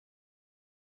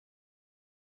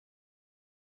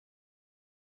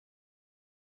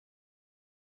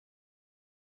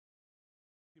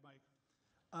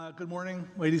Good morning,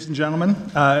 ladies and gentlemen.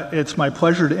 It's my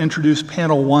pleasure to introduce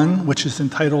panel one, which is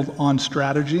entitled On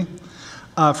Strategy.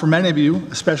 For many of you,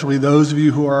 especially those of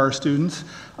you who are our students,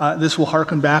 this will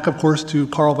harken back, of course, to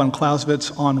Karl von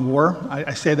Clausewitz on war.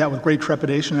 I say that with great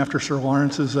trepidation after Sir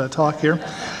Lawrence's talk here.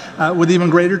 With even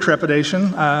greater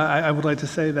trepidation, I would like to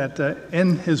say that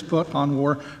in his book on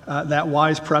war, that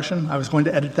wise Prussian, I was going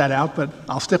to edit that out, but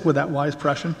I'll stick with that wise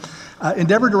Prussian,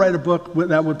 endeavored to write a book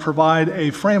that would provide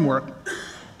a framework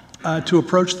to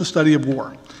approach the study of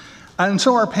war. And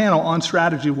so our panel on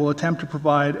strategy will attempt to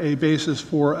provide a basis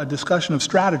for a discussion of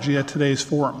strategy at today's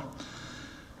forum.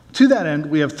 To that end,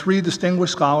 we have three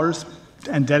distinguished scholars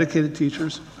and dedicated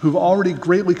teachers who've already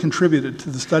greatly contributed to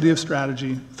the study of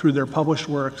strategy through their published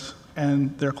works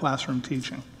and their classroom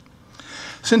teaching.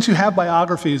 Since you have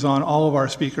biographies on all of our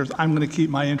speakers, I'm going to keep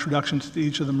my introductions to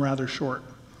each of them rather short.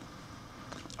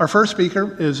 Our first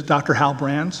speaker is Dr. Hal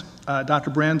Brands. Dr.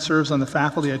 Brands serves on the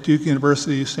faculty at Duke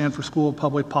University's Sanford School of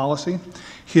Public Policy.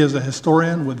 He is a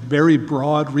historian with very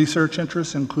broad research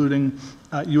interests, including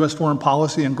U.S. foreign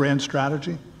policy and grand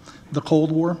strategy, the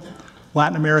Cold War,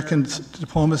 Latin American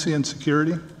diplomacy and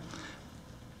security,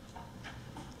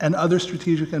 and other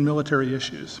strategic and military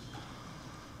issues.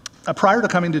 Prior to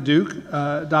coming to Duke,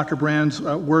 Dr. Brands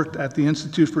worked at the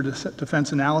Institute for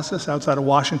Defense Analysis outside of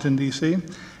Washington, D.C.,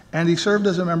 and he served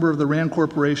as a member of the RAND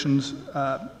Corporation's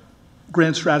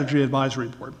Grand Strategy Advisory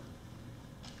Board.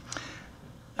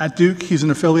 At Duke, he's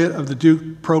an affiliate of the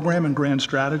Duke Program in Grand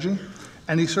Strategy,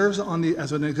 and he serves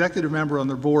as an executive member on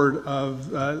the board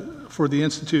for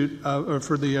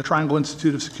the Triangle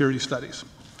Institute of Security Studies.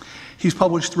 He's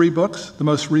published 3 books, the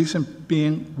most recent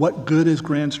being What Good is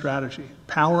Grand Strategy?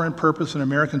 Power and Purpose in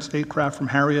American Statecraft from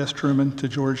Harry S. Truman to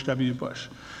George W. Bush,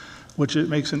 which it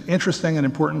makes an interesting and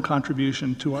important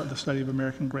contribution to the study of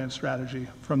American grand strategy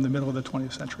from the middle of the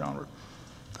 20th century onward.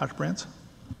 Dr. Brands?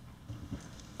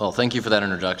 Well, thank you for that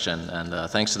introduction, and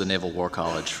thanks to the Naval War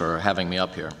College for having me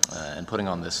up here and putting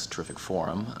on this terrific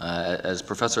forum. As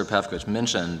Professor Pavković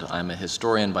mentioned, I'm a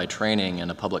historian by training and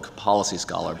a public policy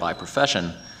scholar by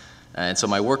profession, and so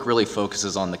my work really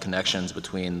focuses on the connections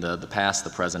between the past, the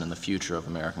present, and the future of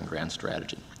American grand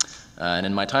strategy. And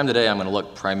in my time today, I'm going to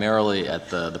look primarily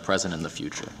at the present and the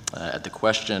future, at the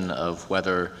question of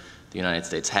whether the United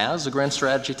States has a grand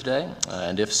strategy today,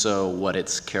 and if so, what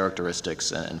its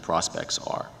characteristics and prospects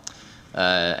are.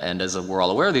 And as we're all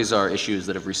aware, these are issues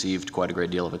that have received quite a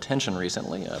great deal of attention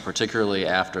recently, particularly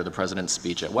after the President's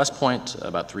speech at West Point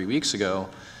about 3 weeks ago.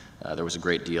 There was a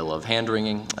great deal of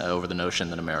hand-wringing over the notion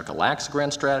that America lacks a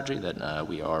grand strategy, that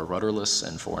we are rudderless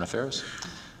in foreign affairs.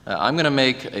 I'm going to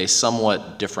make a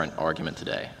somewhat different argument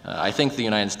today. I think the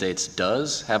United States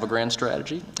does have a grand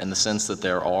strategy in the sense that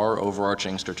there are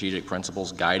overarching strategic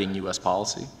principles guiding U.S.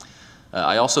 policy.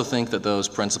 I also think that those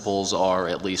principles are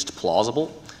at least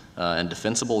plausible and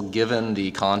defensible given the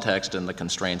context and the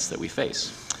constraints that we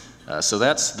face. So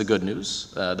that's the good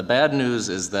news. The bad news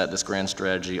is that this grand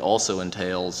strategy also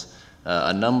entails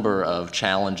a number of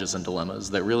challenges and dilemmas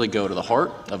that really go to the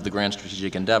heart of the grand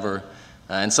strategic endeavor,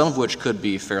 and some of which could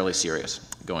be fairly serious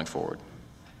going forward.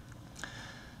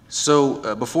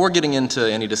 So before getting into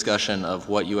any discussion of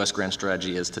what U.S. grand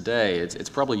strategy is today, it's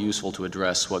probably useful to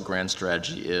address what grand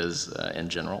strategy is in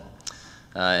general.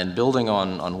 And building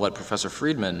on what Professor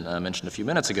Friedman mentioned a few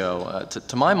minutes ago,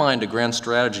 to my mind, a grand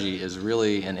strategy is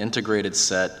really an integrated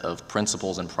set of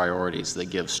principles and priorities that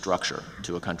give structure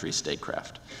to a country's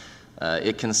statecraft.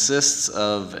 It consists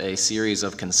of a series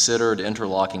of considered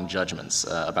interlocking judgments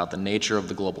about the nature of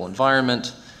the global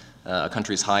environment, a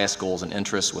country's highest goals and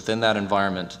interests within that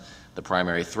environment, the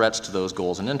primary threats to those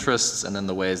goals and interests, and then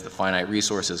the ways that finite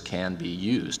resources can be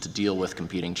used to deal with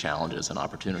competing challenges and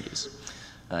opportunities.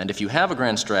 And if you have a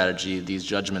grand strategy, these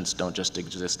judgments don't just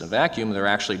exist in a vacuum, they're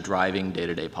actually driving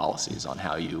day-to-day policies on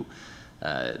how you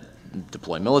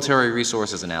deploy military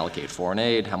resources and allocate foreign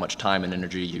aid, how much time and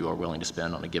energy you are willing to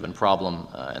spend on a given problem,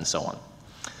 and so on.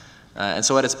 And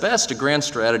so at its best, a grand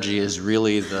strategy is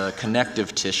really the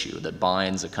connective tissue that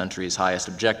binds a country's highest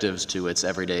objectives to its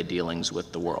everyday dealings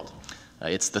with the world.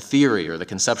 It's the theory or the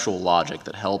conceptual logic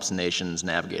that helps nations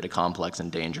navigate a complex and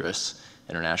dangerous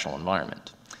international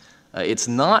environment. It's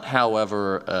not,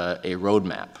 however, a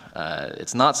roadmap.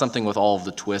 It's not something with all of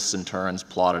the twists and turns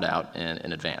plotted out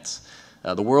in advance.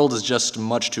 The world is just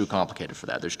much too complicated for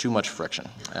that. There's too much friction.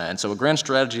 And so a grand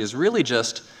strategy is really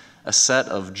just a set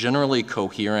of generally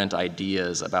coherent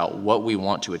ideas about what we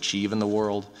want to achieve in the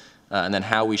world and then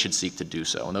how we should seek to do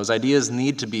so. And those ideas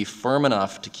need to be firm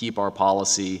enough to keep our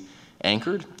policy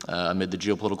anchored amid the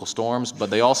geopolitical storms, but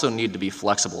they also need to be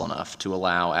flexible enough to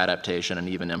allow adaptation and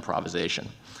even improvisation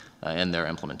in their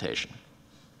implementation.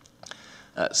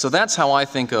 So that's how I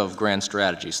think of grand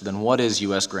strategy. So then what is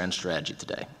U.S. grand strategy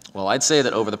today? Well, I'd say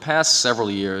that over the past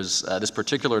several years, this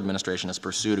particular administration has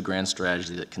pursued a grand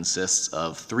strategy that consists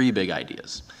of three big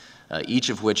ideas, each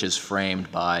of which is framed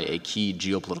by a key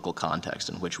geopolitical context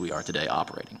in which we are today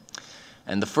operating.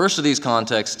 And the first of these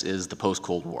contexts is the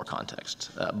post-Cold War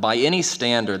context. By any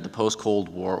standard, the post-Cold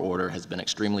War order has been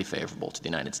extremely favorable to the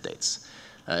United States.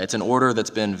 It's an order that's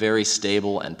been very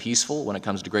stable and peaceful when it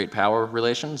comes to great power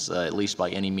relations, at least by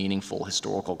any meaningful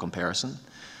historical comparison.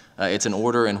 It's an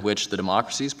order in which the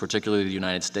democracies, particularly the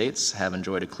United States, have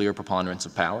enjoyed a clear preponderance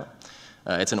of power.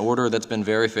 It's an order that's been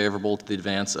very favorable to the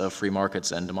advance of free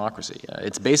markets and democracy.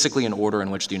 It's basically an order in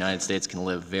which the United States can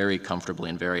live very comfortably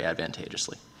and very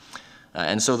advantageously.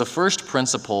 And so the first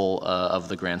principle of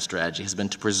the grand strategy has been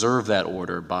to preserve that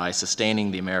order by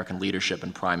sustaining the American leadership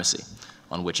and primacy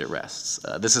on which it rests.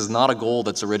 This is not a goal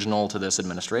that's original to this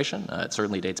administration. It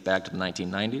certainly dates back to the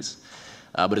 1990s.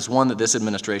 But it's one that this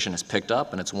administration has picked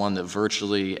up, and it's one that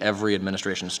virtually every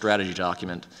administration strategy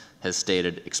document has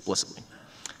stated explicitly.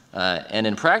 And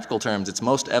in practical terms, it's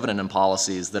most evident in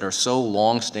policies that are so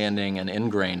long-standing and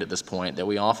ingrained at this point that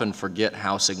we often forget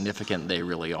how significant they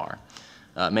really are.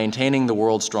 Maintaining the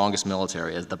world's strongest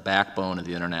military as the backbone of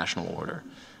the international order,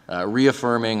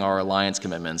 reaffirming our alliance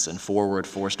commitments and forward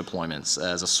force deployments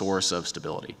as a source of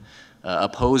stability,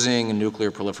 opposing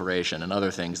nuclear proliferation and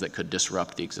other things that could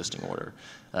disrupt the existing order,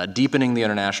 deepening the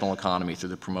international economy through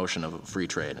the promotion of free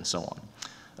trade, and so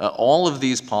on. All of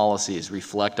these policies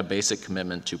reflect a basic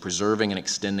commitment to preserving and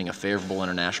extending a favorable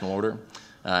international order,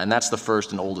 and that's the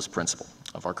first and oldest principle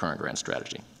of our current grand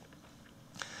strategy.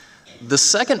 The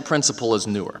second principle is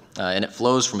newer, and it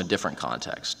flows from a different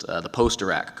context, the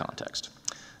post-Iraq context.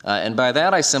 And by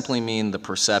that I simply mean the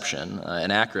perception,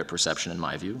 an accurate perception in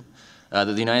my view, that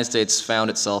the United States found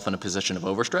itself in a position of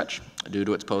overstretch due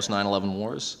to its post-9/11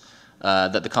 wars,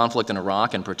 that the conflict in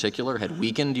Iraq in particular had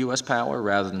weakened U.S. power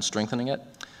rather than strengthening it,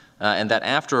 and that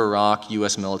after Iraq,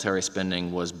 U.S. military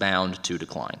spending was bound to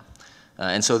decline.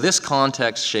 And so this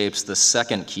context shapes the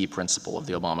second key principle of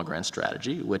the Obama grand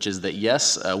strategy, which is that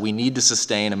yes, we need to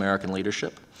sustain American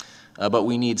leadership, but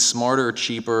we need smarter,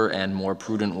 cheaper, and more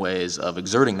prudent ways of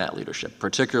exerting that leadership,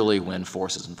 particularly when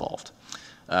force is involved.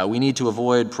 We need to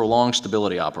avoid prolonged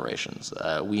stability operations.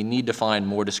 We need to find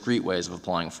more discreet ways of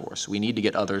applying force. We need to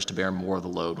get others to bear more of the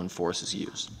load when force is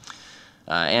used.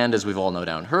 And as we've all no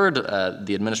doubt heard,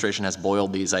 the administration has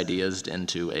boiled these ideas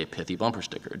into a pithy bumper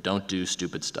sticker. Don't do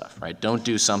stupid stuff, right? Don't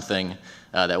do something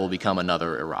that will become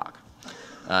another Iraq.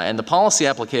 And the policy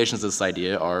applications of this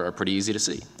idea are pretty easy to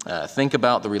see. Think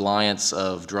about the reliance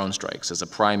of drone strikes as a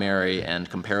primary and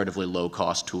comparatively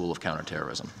low-cost tool of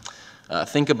counterterrorism.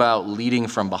 Think about leading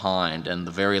from behind and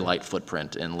the very light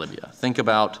footprint in Libya. Think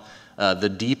about the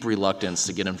deep reluctance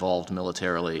to get involved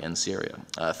militarily in Syria.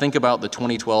 Think about the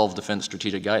 2012 Defense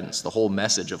Strategic Guidance, the whole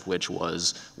message of which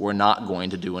was we're not going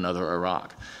to do another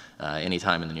Iraq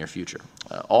anytime in the near future.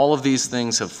 All of these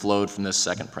things have flowed from this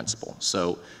second principle.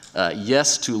 So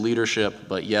yes to leadership,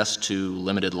 but yes to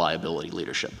limited liability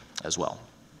leadership as well.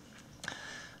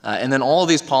 And then all of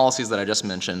these policies that I just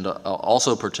mentioned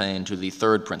also pertain to the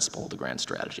third principle of the grand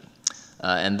strategy.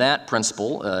 And that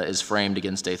principle is framed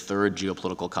against a third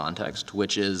geopolitical context,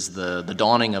 which is the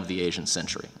dawning of the Asian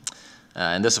century.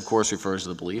 And this, of course, refers to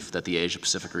the belief that the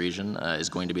Asia-Pacific region is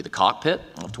going to be the cockpit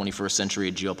of 21st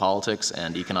century geopolitics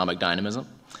and economic dynamism,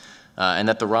 and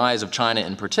that the rise of China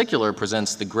in particular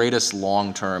presents the greatest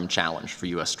long-term challenge for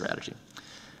U.S. strategy.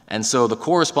 And so the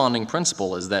corresponding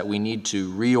principle is that we need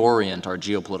to reorient our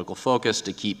geopolitical focus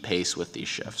to keep pace with these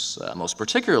shifts. Most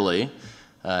particularly,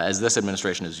 as this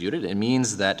administration has viewed it, it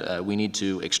means that we need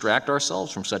to extract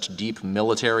ourselves from such deep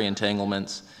military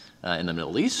entanglements in the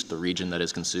Middle East, the region that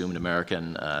has consumed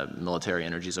American military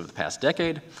energies over the past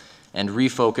decade, and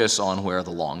refocus on where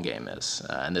the long game is.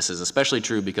 And this is especially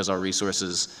true because our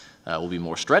resources will be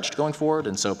more stretched going forward,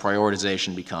 and so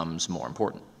prioritization becomes more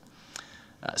important.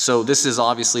 So this is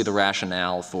obviously the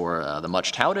rationale for the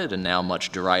much touted and now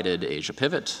much derided Asia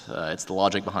pivot. It's the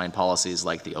logic behind policies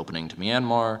like the opening to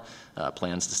Myanmar,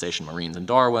 plans to station Marines in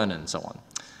Darwin, and so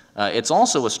on. It's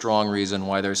also a strong reason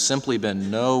why there's simply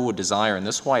been no desire in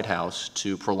this White House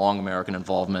to prolong American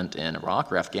involvement in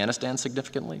Iraq or Afghanistan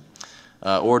significantly,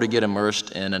 or to get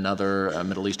immersed in another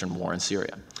Middle Eastern war in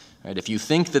Syria. Right? If you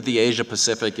think that the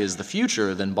Asia-Pacific is the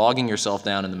future, then bogging yourself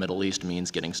down in the Middle East means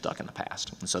getting stuck in the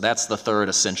past. And so that's the third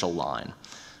essential line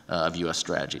of U.S.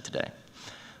 strategy today.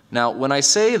 Now, when I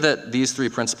say that these three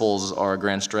principles are a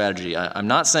grand strategy, I'm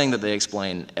not saying that they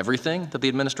explain everything that the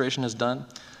administration has done,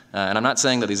 and I'm not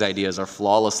saying that these ideas are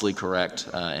flawlessly correct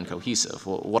and cohesive.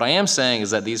 What I am saying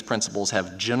is that these principles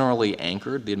have generally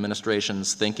anchored the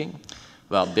administration's thinking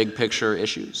about big picture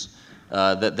issues,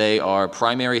 that they are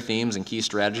primary themes and key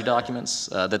strategy documents,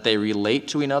 that they relate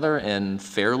to another in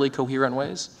fairly coherent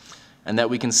ways, and that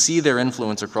we can see their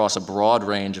influence across a broad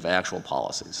range of actual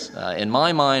policies. In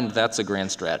my mind, that's a grand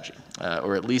strategy,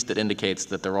 or at least it indicates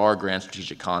that there are grand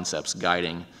strategic concepts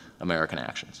guiding American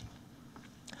actions.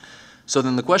 So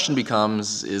then the question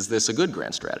becomes, is this a good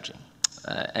grand strategy?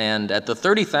 And at the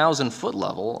 30,000-foot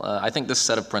level, I think this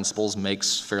set of principles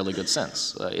makes fairly good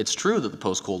sense. It's true that the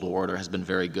post-Cold War order has been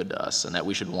very good to us, and that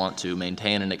we should want to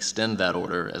maintain and extend that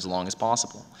order as long as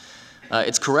possible.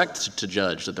 It's correct to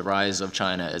judge that the rise of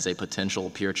China as a potential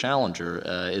peer challenger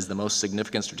is the most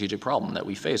significant strategic problem that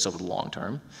we face over the long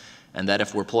term, and that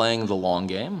if we're playing the long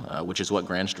game, which is what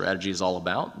grand strategy is all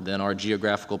about, then our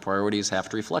geographical priorities have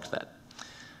to reflect that.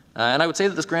 And I would say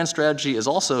that this grand strategy is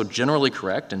also generally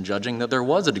correct in judging that there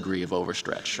was a degree of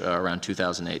overstretch around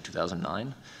 2008,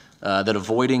 2009, that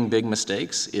avoiding big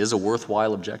mistakes is a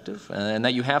worthwhile objective, and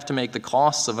that you have to make the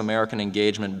costs of American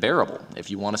engagement bearable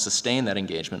if you want to sustain that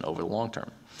engagement over the long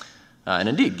term. And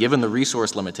indeed, given the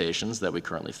resource limitations that we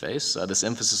currently face, this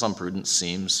emphasis on prudence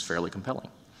seems fairly compelling.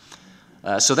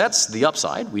 So that's the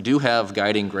upside. We do have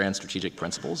guiding grand strategic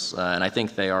principles, and I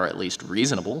think they are at least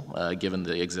reasonable given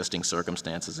the existing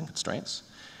circumstances and constraints.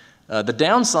 The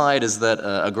downside is that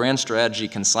a grand strategy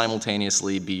can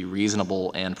simultaneously be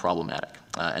reasonable and problematic,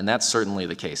 and that's certainly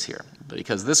the case here,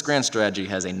 because this grand strategy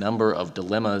has a number of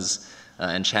dilemmas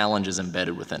and challenges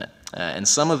embedded within it. And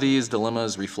some of these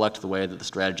dilemmas reflect the way that the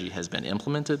strategy has been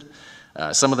implemented.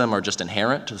 Some of them are just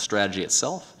inherent to the strategy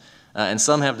itself, and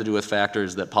some have to do with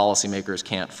factors that policymakers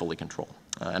can't fully control.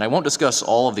 And I won't discuss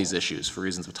all of these issues for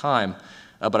reasons of time,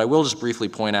 but I will just briefly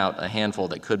point out a handful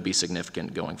that could be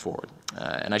significant going forward.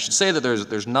 And I should say that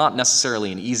there's not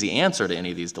necessarily an easy answer to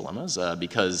any of these dilemmas,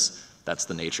 because that's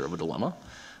the nature of a dilemma,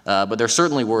 but they're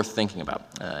certainly worth thinking about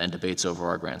and debates over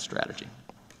our grand strategy.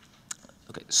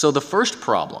 Okay, so the first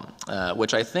problem,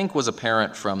 which I think was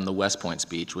apparent from the West Point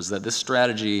speech, was that this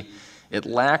strategy, it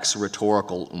lacks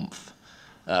rhetorical oomph.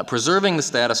 Preserving the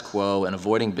status quo and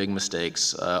avoiding big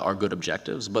mistakes are good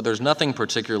objectives, but there's nothing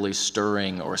particularly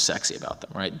stirring or sexy about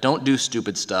them, right? Don't do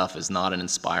stupid stuff is not an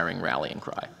inspiring rallying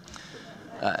cry.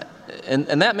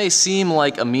 And that may seem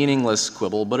like a meaningless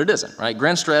quibble, but it isn't, right?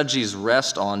 Grand strategies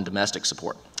rest on domestic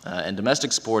support, and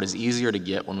domestic support is easier to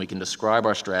get when we can describe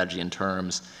our strategy in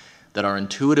terms that are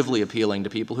intuitively appealing to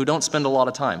people who don't spend a lot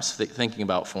of time thinking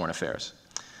about foreign affairs.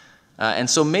 And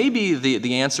so maybe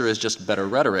the answer is just better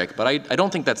rhetoric, but I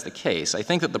don't think that's the case. I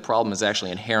think that the problem is actually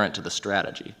inherent to the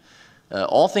strategy.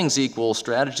 All things equal,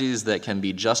 strategies that can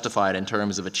be justified in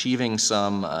terms of achieving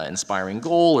some inspiring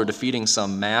goal or defeating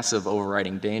some massive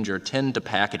overriding danger tend to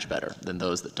package better than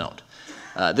those that don't.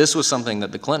 This was something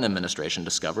that the Clinton administration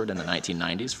discovered in the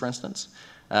 1990s, for instance,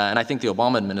 and I think the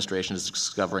Obama administration is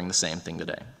discovering the same thing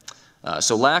today.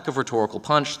 So lack of rhetorical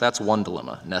punch, that's one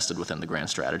dilemma nested within the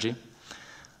grand strategy.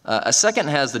 A second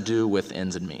has to do with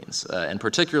ends and means, and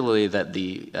particularly that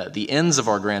the ends of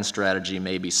our grand strategy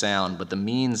may be sound, but the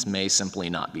means may simply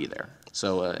not be there.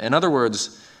 So in other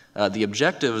words, the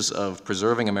objectives of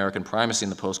preserving American primacy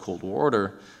in the post-Cold War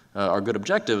order are good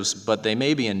objectives, but they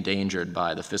may be endangered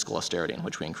by the fiscal austerity in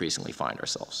which we increasingly find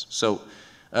ourselves. So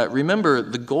remember,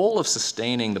 the goal of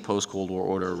sustaining the post-Cold War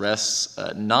order rests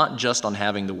not just on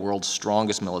having the world's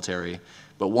strongest military,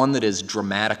 but one that is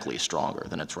dramatically stronger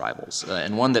than its rivals,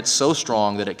 and one that's so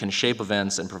strong that it can shape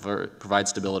events and provide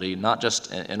stability not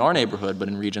just in our neighborhood, but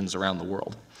in regions around the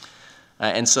world.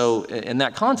 And so in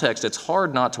that context, it's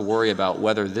hard not to worry about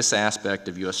whether this aspect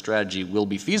of U.S. strategy will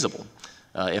be feasible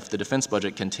if the defense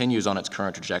budget continues on its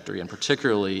current trajectory, and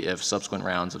particularly if subsequent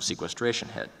rounds of sequestration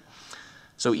hit.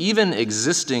 So even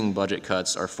existing budget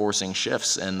cuts are forcing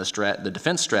shifts in the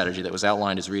defense strategy that was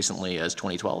outlined as recently as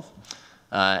 2012.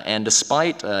 And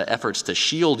despite efforts to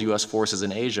shield U.S. forces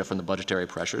in Asia from the budgetary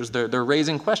pressures, they're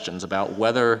raising questions about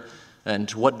whether and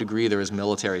to what degree there is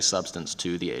military substance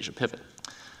to the Asia pivot.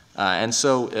 And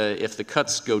so if the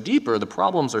cuts go deeper, the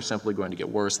problems are simply going to get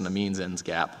worse and the means-ends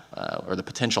gap, or the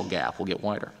potential gap, will get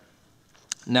wider.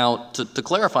 Now, to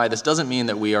clarify, this doesn't mean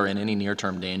that we are in any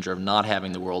near-term danger of not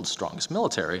having the world's strongest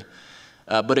military,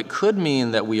 but it could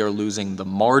mean that we are losing the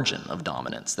margin of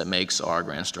dominance that makes our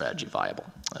grand strategy viable.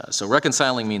 So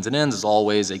reconciling means and ends is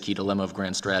always a key dilemma of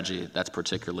grand strategy. That's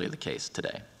particularly the case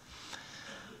today.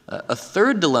 A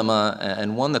third dilemma,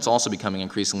 and one that's also becoming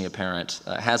increasingly apparent,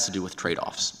 has to do with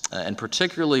trade-offs, and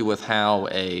particularly with how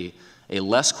a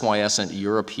less quiescent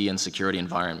European security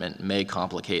environment may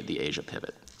complicate the Asia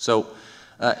pivot. So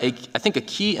I think a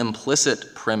key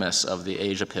implicit premise of the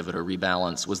Asia pivot or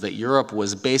rebalance was that Europe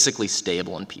was basically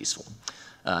stable and peaceful,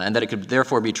 and that it could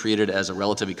therefore be treated as a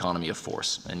relative economy of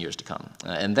force in years to come.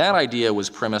 And that idea was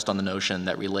premised on the notion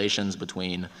that relations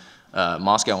between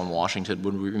Moscow and Washington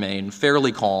would remain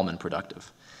fairly calm and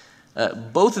productive.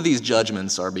 Both of these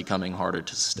judgments are becoming harder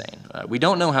to sustain. We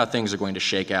don't know how things are going to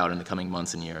shake out in the coming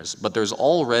months and years, but there's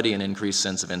already an increased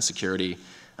sense of insecurity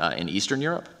in Eastern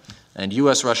Europe, and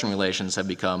U.S.-Russian relations have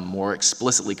become more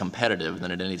explicitly competitive than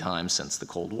at any time since the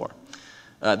Cold War.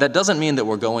 That doesn't mean that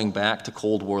we're going back to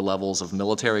Cold War levels of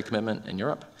military commitment in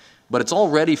Europe, but it's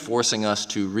already forcing us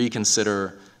to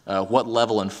reconsider what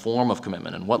level and form of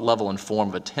commitment and what level and form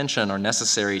of attention are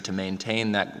necessary to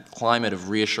maintain that climate of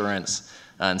reassurance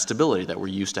and stability that we're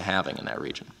used to having in that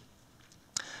region.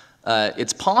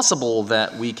 It's possible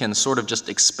that we can sort of just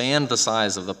expand the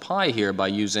size of the pie here by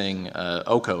using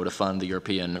OCO to fund the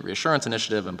European Reassurance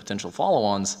Initiative and potential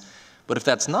follow-ons, but if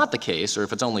that's not the case, or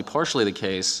if it's only partially the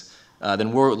case,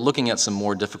 then we're looking at some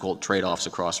more difficult trade-offs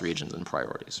across regions and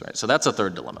priorities, right? So that's a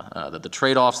third dilemma, that the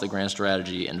trade-offs the grand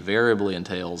strategy invariably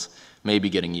entails may be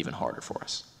getting even harder for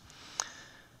us.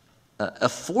 A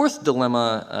fourth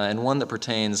dilemma, and one that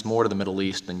pertains more to the Middle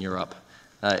East than Europe,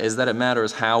 is that it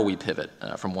matters how we pivot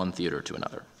from one theater to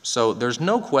another. So there's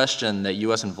no question that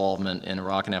U.S. involvement in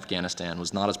Iraq and Afghanistan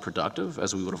was not as productive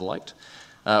as we would have liked,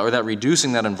 or that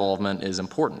reducing that involvement is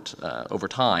important over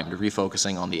time to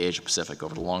refocusing on the Asia-Pacific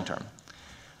over the long term.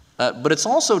 But it's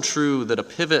also true that a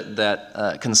pivot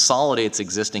that consolidates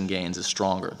existing gains is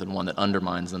stronger than one that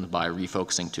undermines them by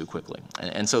refocusing too quickly.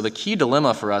 And so the key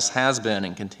dilemma for us has been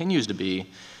and continues to be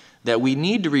that we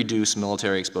need to reduce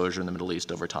military exposure in the Middle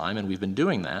East over time, and we've been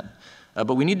doing that,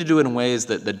 but we need to do it in ways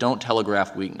that don't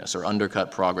telegraph weakness or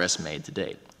undercut progress made to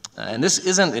date. And this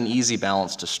isn't an easy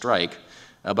balance to strike,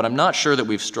 but I'm not sure that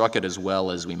we've struck it as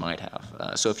well as we might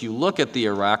have. So if you look at the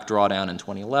Iraq drawdown in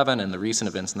 2011 and the recent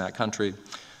events in that country,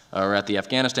 or at the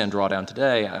Afghanistan drawdown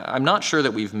today, I'm not sure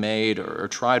that we've made or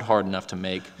tried hard enough to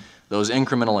make those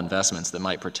incremental investments that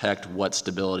might protect what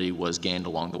stability was gained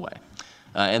along the way.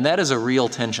 And that is a real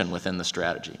tension within the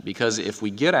strategy, because if we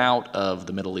get out of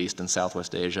the Middle East and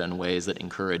Southwest Asia in ways that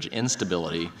encourage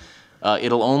instability,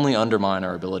 it'll only undermine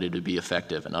our ability to be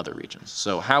effective in other regions.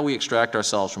 So how we extract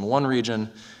ourselves from one region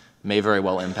may very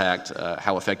well impact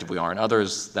how effective we are in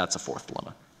others. That's a fourth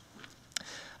dilemma.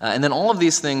 And then all of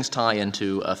these things tie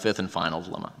into a fifth and final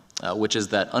dilemma, which is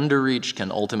that underreach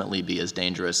can ultimately be as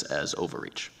dangerous as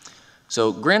overreach.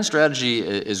 So grand strategy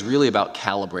is really about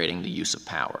calibrating the use of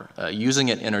power, using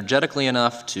it energetically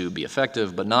enough to be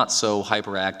effective, but not so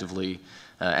hyperactively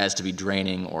as to be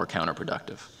draining or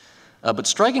counterproductive. But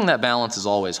striking that balance is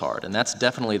always hard, and that's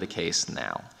definitely the case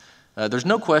now. There's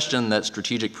no question that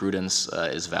strategic prudence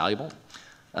is valuable.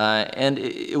 And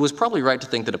it was probably right to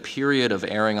think that a period of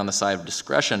erring on the side of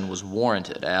discretion was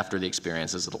warranted after the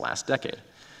experiences of the last decade.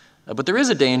 But there is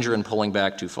a danger in pulling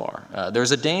back too far.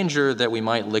 There's a danger that we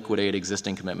might liquidate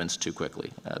existing commitments too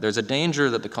quickly. There's a danger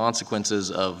that the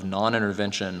consequences of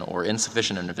non-intervention or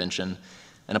insufficient intervention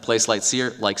in a place like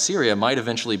Syria might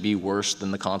eventually be worse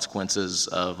than the consequences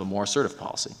of a more assertive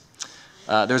policy.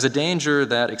 There's a danger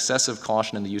that excessive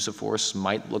caution in the use of force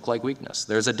might look like weakness.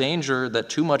 There's a danger that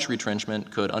too much retrenchment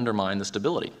could undermine the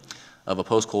stability of a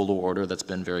post-Cold War order that's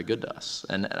been very good to us.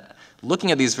 And looking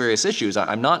at these various issues,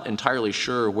 I'm not entirely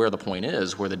sure where the point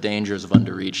is, where the dangers of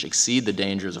underreach exceed the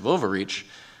dangers of overreach,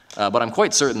 but I'm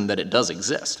quite certain that it does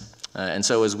exist. And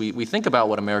so as we think about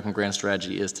what American grand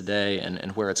strategy is today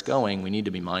and where it's going, we need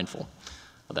to be mindful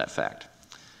of that fact.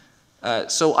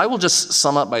 So I will just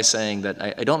sum up by saying that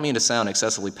I don't mean to sound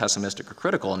excessively pessimistic or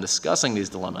critical in discussing these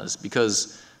dilemmas,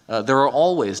 because there are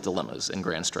always dilemmas in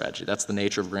grand strategy. That's the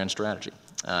nature of grand strategy.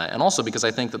 And also because I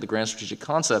think that the grand strategic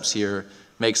concepts here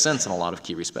make sense in a lot of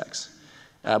key respects.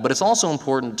 But it's also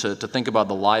important to think about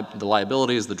the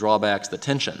liabilities, the drawbacks, the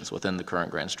tensions within the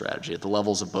current grand strategy at the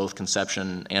levels of both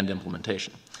conception and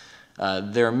implementation.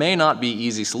 There may not be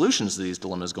easy solutions to these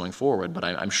dilemmas going forward, but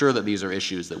I'm sure that these are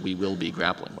issues that we will be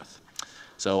grappling with.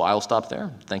 So I'll stop there.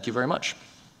 Thank you very much.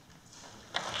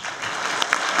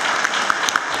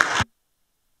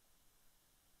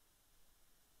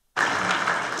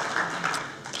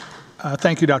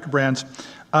 Thank you, Dr. Brands.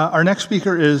 Our next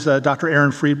speaker is Dr.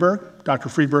 Aaron Friedberg. Dr.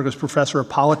 Friedberg is Professor of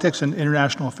Politics and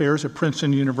International Affairs at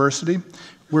Princeton University,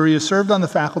 where he has served on the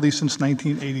faculty since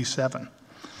 1987.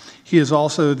 He is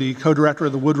also the co-director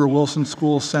of the Woodrow Wilson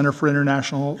School Center for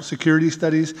International Security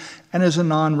Studies and is a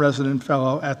non-resident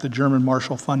fellow at the German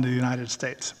Marshall Fund of the United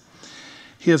States.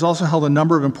 He has also held a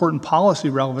number of important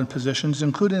policy-relevant positions,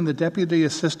 including the Deputy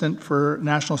Assistant for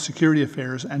National Security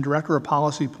Affairs and Director of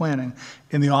Policy Planning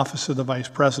in the Office of the Vice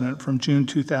President from June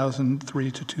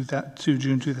 2003 to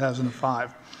June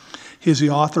 2005. He is the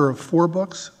author of 4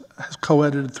 books, has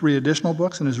co-edited 3 additional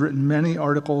books, and has written many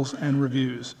articles and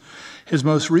reviews. His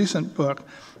most recent book,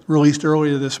 released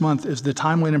earlier this month, is The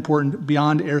Timely and Important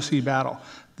Beyond Air-Sea Battle,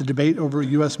 the debate over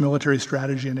U.S. military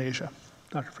strategy in Asia.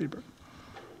 Dr. Friedberg.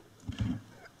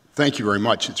 Thank you very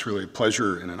much. It's really a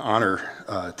pleasure and an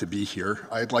honor to be here.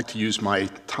 I'd like to use my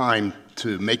time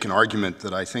to make an argument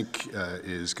that I think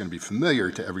is going to be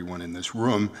familiar to everyone in this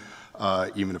room,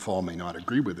 even if all may not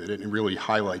agree with it. And it really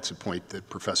highlights a point that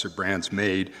Professor Brands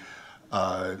made,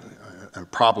 a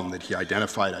problem that he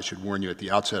identified. I should warn you at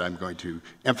the outset, I'm going to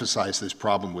emphasize this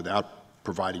problem without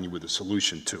providing you with a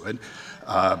solution to it.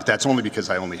 But that's only because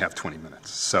I only have 20 minutes.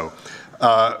 So.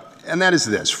 And that is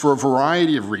this: for a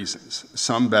variety of reasons,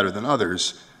 some better than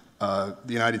others, the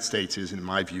United States is, in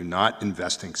my view, not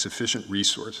investing sufficient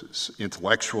resources,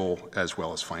 intellectual as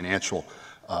well as financial,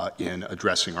 in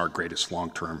addressing our greatest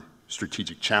long-term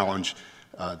strategic challenge,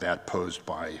 that posed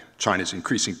by China's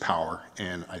increasing power,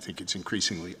 and I think its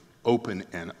increasingly open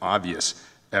and obvious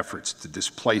efforts to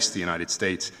displace the United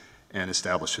States and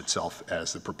establish itself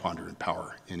as the preponderant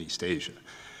power in East Asia.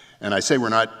 And I say we're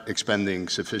not expending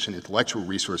sufficient intellectual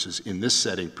resources in this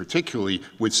setting, particularly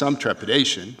with some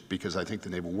trepidation, because I think the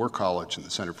Naval War College and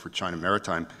the Center for China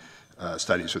Maritime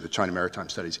Studies, or the China Maritime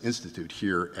Studies Institute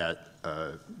here at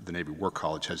the Naval War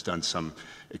College, has done some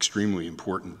extremely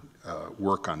important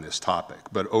work on this topic.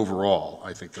 But overall,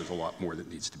 I think there's a lot more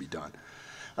that needs to be done.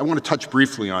 I want to touch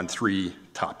briefly on 3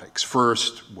 topics.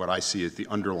 First, what I see as the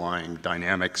underlying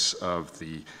dynamics of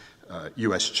the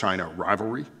U.S.-China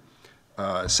rivalry.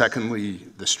 Secondly,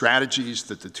 the strategies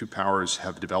that the 2 powers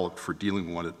have developed for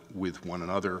dealing with one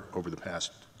another over the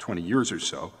past 20 years or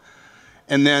so.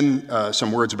 And then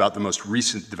some words about the most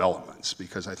recent developments,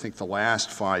 because I think the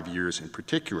last 5 years in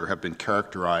particular have been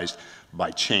characterized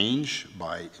by change,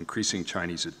 by increasing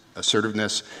Chinese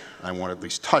assertiveness. I want to at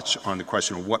least touch on the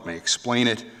question of what may explain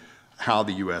it, how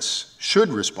the U.S. should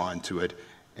respond to it,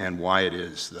 and why it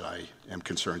is that I am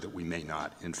concerned that we may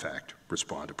not, in fact,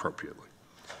 respond appropriately.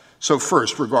 So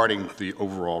first, regarding the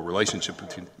overall relationship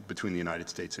between the United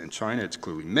States and China, it's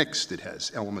clearly mixed. It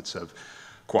has elements of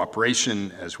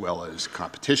cooperation as well as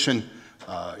competition.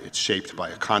 It's shaped by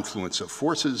a confluence of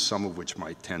forces, some of which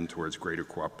might tend towards greater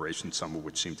cooperation, some of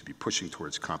which seem to be pushing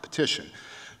towards competition.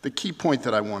 The key point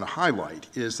that I want to highlight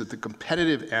is that the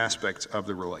competitive aspects of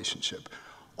the relationship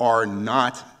are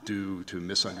not due to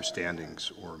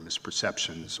misunderstandings or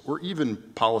misperceptions or even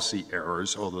policy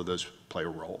errors, although those play a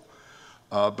role.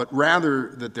 But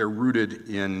rather that they're rooted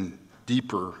in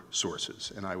deeper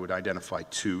sources, and I would identify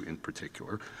 2 in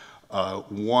particular.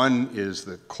 One is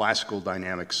the classical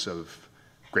dynamics of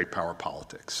great power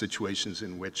politics, situations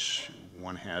in which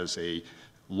one has a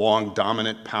long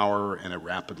dominant power and a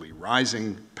rapidly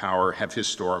rising power have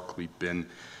historically been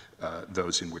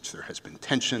those in which there has been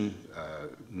tension,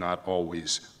 not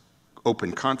always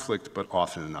open conflict, but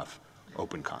often enough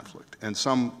open conflict. And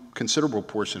some considerable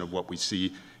portion of what we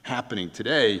see happening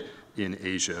today in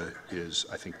Asia is,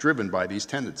 I think, driven by these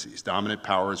tendencies. Dominant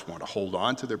powers want to hold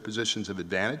on to their positions of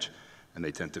advantage, and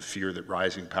they tend to fear that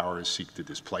rising powers seek to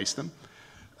displace them.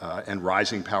 And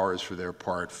rising powers, for their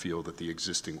part, feel that the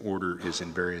existing order is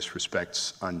in various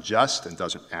respects unjust and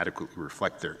doesn't adequately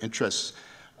reflect their interests.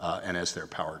 And as their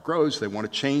power grows, they want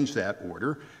to change that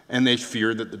order, and they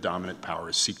fear that the dominant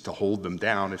powers seek to hold them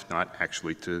down, if not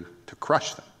actually to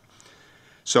crush them.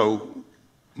 So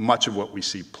much of what we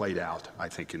see played out, I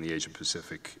think, in the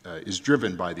Asia-Pacific is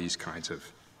driven by these kinds of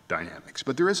dynamics.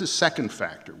 But there is a second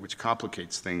factor which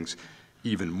complicates things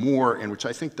even more and which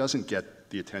I think doesn't get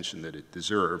the attention that it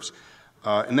deserves,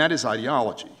 and that is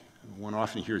ideology. One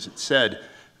often hears it said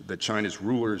that China's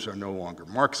rulers are no longer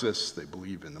Marxists, they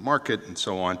believe in the market and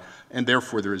so on, and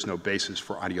therefore there is no basis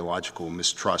for ideological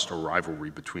mistrust or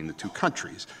rivalry between the 2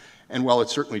 countries. And while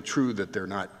it's certainly true that they're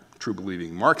not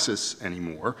true-believing Marxists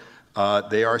anymore,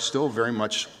 they are still very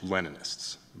much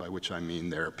Leninists, by which I mean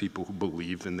there are people who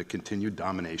believe in the continued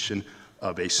domination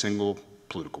of a single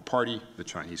political party, the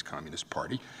Chinese Communist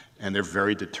Party, and they're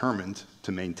very determined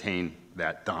to maintain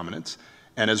that dominance.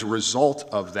 And as a result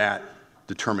of that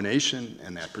determination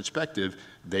and that perspective,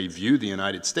 they view the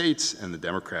United States and the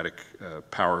democratic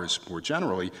powers more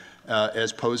generally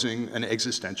as posing an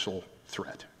existential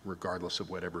threat. Regardless of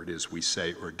whatever it is we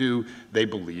say or do, they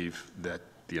believe that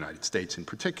the United States in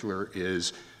particular,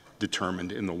 is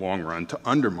determined in the long run to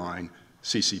undermine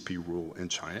CCP rule in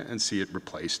China and see it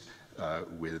replaced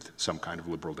with some kind of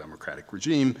liberal democratic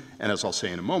regime. And as I'll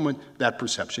say in a moment, that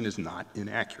perception is not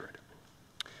inaccurate.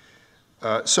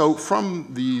 So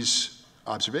from these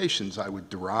observations, I would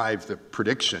derive the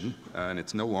prediction, and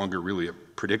it's no longer really a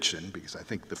prediction because I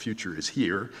think the future is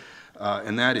here,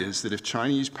 and that is that if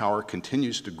Chinese power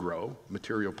continues to grow,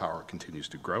 material power continues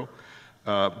to grow,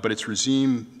 but its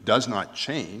regime does not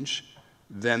change,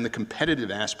 then the competitive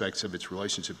aspects of its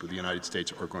relationship with the United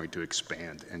States are going to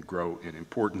expand and grow in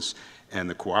importance, and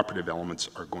the cooperative elements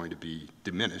are going to be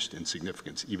diminished in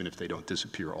significance, even if they don't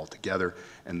disappear altogether,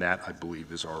 and that, I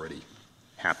believe, is already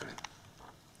happening.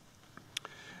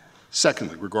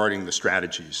 Secondly, regarding the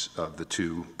strategies of the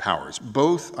two powers,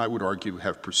 both, I would argue,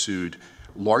 have pursued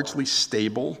largely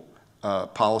stable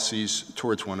policies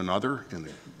towards one another in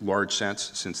the large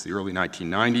sense since the early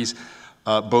 1990s.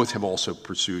 Both have also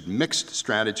pursued mixed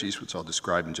strategies, which I'll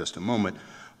describe in just a moment,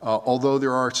 although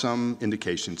there are some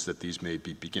indications that these may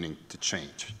be beginning to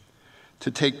change.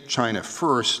 To take China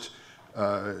first,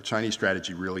 Chinese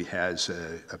strategy really has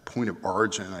a point of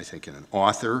origin, I think, in an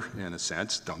author, in a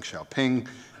sense, Deng Xiaoping,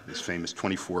 this famous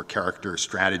 24-character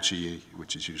strategy,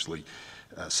 which is usually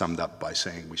summed up by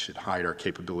saying we should hide our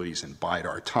capabilities and bide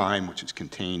our time, which is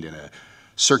contained in a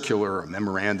circular, a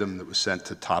memorandum that was sent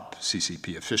to top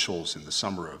CCP officials in the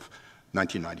summer of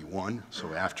 1991,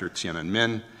 so after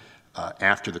Tiananmen,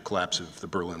 after the collapse of the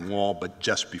Berlin Wall, but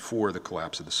just before the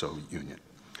collapse of the Soviet Union.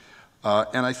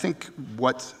 And I think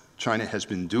what China has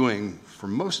been doing for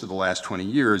most of the last 20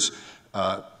 years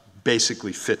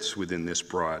basically fits within this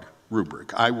broad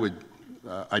rubric. I would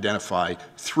identify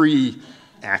three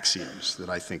axioms that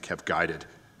I think have guided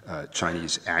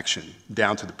Chinese action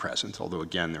down to the present, although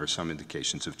again there are some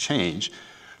indications of change.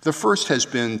 The first has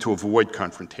been to avoid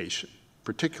confrontation,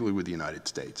 particularly with the United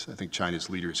States. I think China's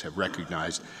leaders have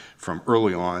recognized from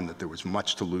early on that there was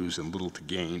much to lose and little to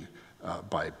gain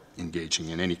by engaging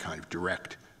in any kind of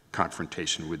direct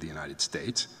confrontation with the United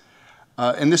States.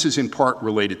 And this is in part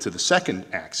related to the second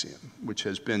axiom, which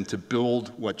has been to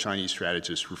build what Chinese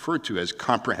strategists refer to as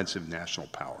comprehensive national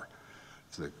power.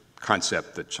 It's the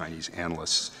concept that Chinese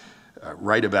analysts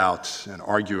write about and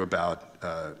argue about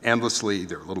endlessly.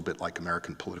 They're a little bit like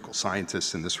American political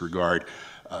scientists in this regard.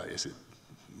 Is it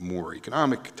more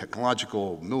economic,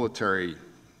 technological, military,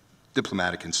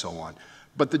 diplomatic, and so on?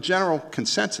 But the general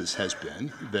consensus has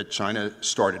been that China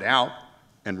started out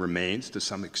and remains, to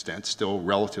some extent, still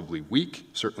relatively weak,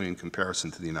 certainly in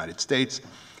comparison to the United States,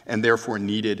 and therefore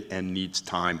needed and needs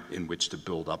time in which to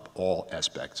build up all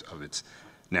aspects of its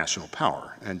national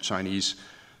power. And Chinese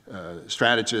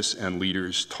strategists and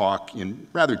leaders talk in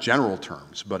rather general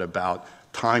terms, but about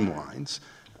timelines.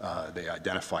 They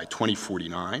identify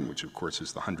 2049, which of course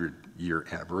is the 100-year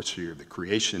anniversary of the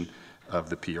creation of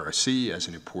the PRC, as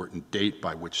an important date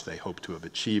by which they hope to have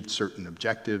achieved certain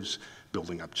objectives,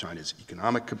 building up China's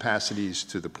economic capacities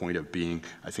to the point of being,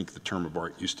 I think the term of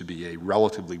art used to be, a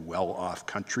relatively well-off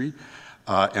country,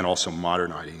 and also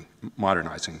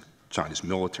modernizing China's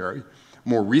military.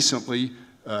 More recently,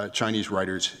 Chinese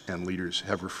writers and leaders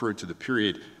have referred to the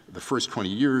period, the first 20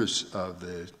 years of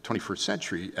the 21st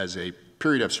century, as a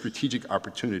period of strategic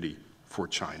opportunity for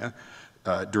China,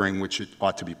 during which it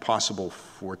ought to be possible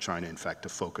for China, in fact, to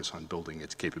focus on building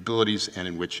its capabilities, and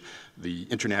in which the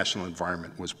international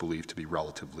environment was believed to be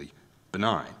relatively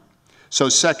benign. So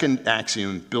second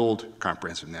axiom, build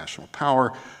comprehensive national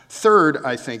power. Third,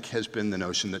 I think, has been the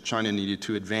notion that China needed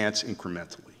to advance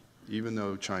incrementally. Even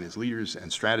though China's leaders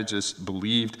and strategists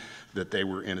believed that they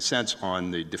were, in a sense, on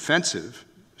the defensive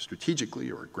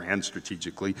strategically or grand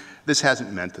strategically, this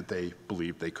hasn't meant that they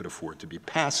believed they could afford to be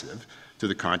passive. To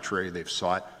the contrary, they've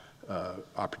sought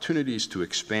opportunities to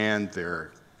expand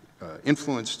their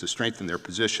influence, to strengthen their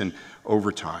position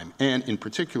over time, and in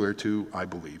particular to, I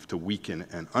believe, to weaken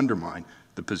and undermine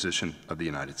the position of the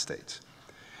United States.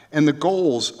 And the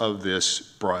goals of this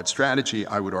broad strategy,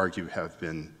 I would argue, have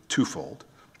been twofold.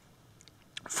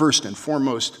 First and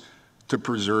foremost, to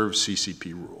preserve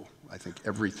CCP rule. I think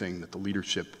everything that the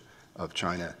leadership of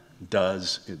China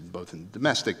does, both in the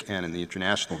domestic and in the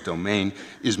international domain,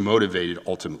 is motivated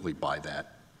ultimately by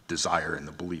that desire and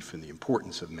the belief in the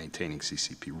importance of maintaining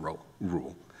CCP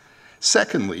rule.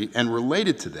 Secondly, and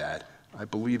related to that, I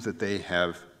believe that they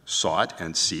have sought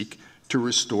and seek to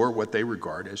restore what they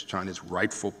regard as China's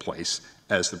rightful place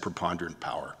as the preponderant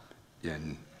power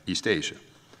in East Asia.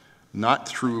 Not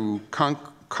through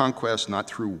conquest, not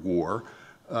through war,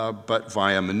 but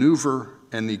via maneuver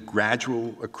and the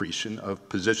gradual accretion of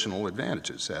positional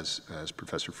advantages, as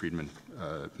Professor Friedman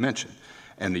mentioned.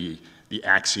 And the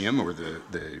axiom or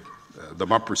the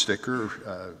bumper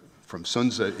sticker from Sun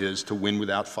Tzu is to win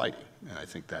without fighting. And I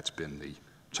think that's been the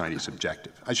Chinese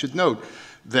objective. I should note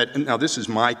that, now this is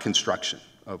my construction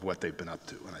of what they've been up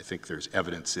to, and I think there's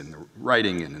evidence in the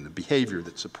writing and in the behavior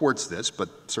that supports this, but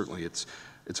certainly it's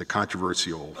a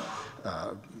controversial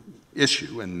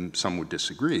issue, and some would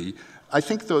disagree. I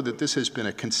think, though, that this has been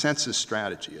a consensus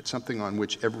strategy. It's something on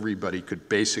which everybody could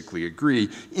basically agree,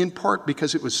 in part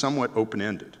because it was somewhat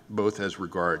open-ended, both as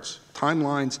regards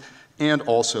timelines and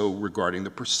also regarding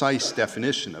the precise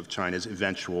definition of China's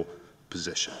eventual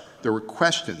position. There were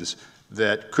questions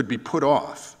that could be put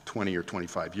off 20 or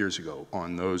 25 years ago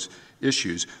on those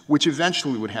issues, which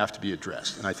eventually would have to be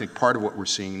addressed. And I think part of what we're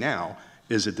seeing now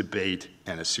is a debate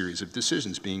and a series of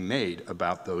decisions being made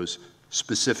about those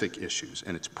specific issues,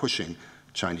 and it's pushing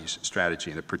Chinese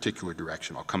strategy in a particular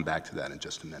direction. I'll come back to that in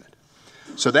just a minute.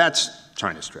 So that's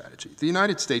China's strategy. The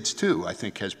United States, too, I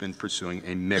think, has been pursuing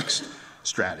a mixed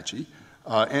strategy.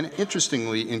 And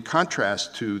interestingly, in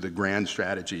contrast to the grand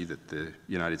strategy that the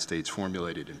United States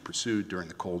formulated and pursued during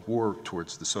the Cold War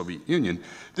towards the Soviet Union,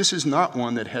 this is not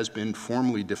one that has been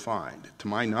formally defined. To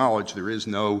my knowledge, there is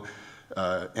no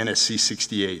NSC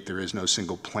 68, there is no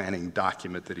single planning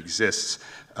document that exists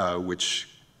which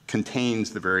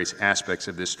contains the various aspects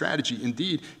of this strategy.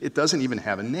 Indeed, it doesn't even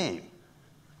have a name.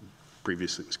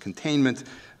 Previously, it was containment.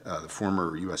 The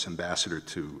former U.S. ambassador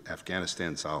to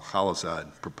Afghanistan, Zal Khalilzad,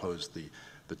 proposed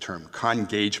the term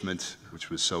congagement, which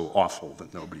was so awful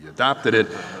that nobody adopted it.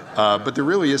 But there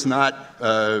really is not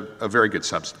a very good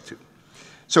substitute.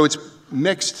 So it's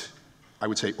mixed, I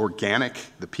would say organic.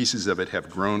 The pieces of it have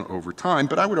grown over time,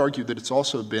 but I would argue that it's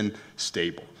also been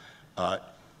stable.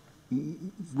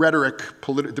 Rhetoric,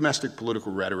 domestic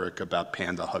political rhetoric about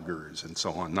panda huggers and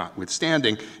so on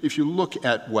notwithstanding, if you look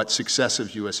at what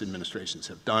successive U.S. administrations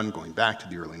have done going back to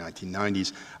the early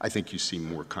 1990s, I think you see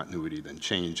more continuity than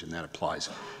change, and that applies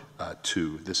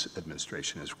to this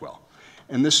administration as well.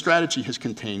 And this strategy has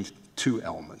contained two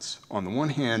elements. On the one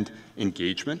hand,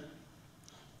 engagement.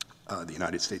 The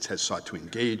United States has sought to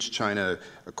engage China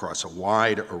across a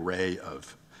wide array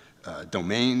of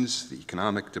domains, the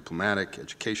economic, diplomatic,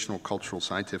 educational, cultural,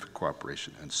 scientific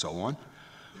cooperation, and so on.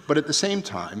 But at the same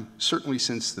time, certainly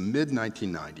since the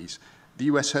mid-1990s, the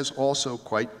U.S. has also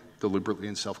quite deliberately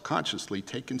and self-consciously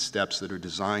taken steps that are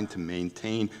designed to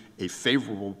maintain a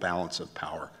favorable balance of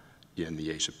power in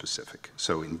the Asia-Pacific.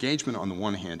 So engagement on the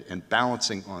one hand and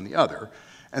balancing on the other.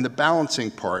 And the balancing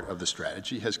part of the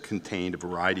strategy has contained a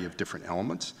variety of different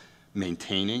elements: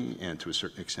 maintaining and to a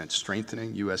certain extent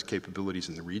strengthening U.S. capabilities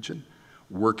in the region,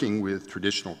 working with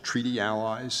traditional treaty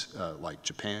allies like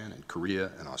Japan and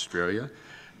Korea and Australia,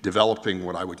 developing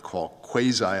what I would call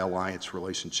quasi-alliance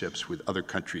relationships with other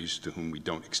countries to whom we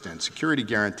don't extend security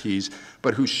guarantees,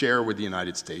 but who share with the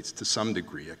United States to some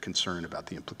degree a concern about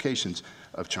the implications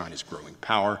of China's growing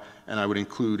power. And I would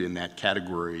include in that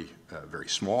category a very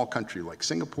small country like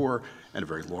Singapore and a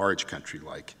very large country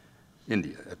like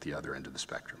India at the other end of the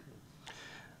spectrum.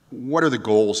 What are the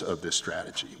goals of this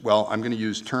strategy? Well, I'm going to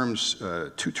use terms,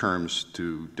 two terms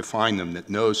to define them that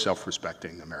no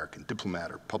self-respecting American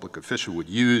diplomat or public official would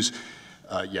use,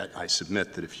 yet I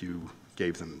submit that if you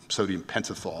gave them sodium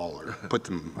pentothal or put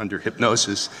them under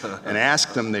hypnosis and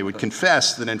asked them, they would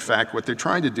confess that in fact what they're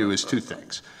trying to do is two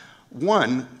things.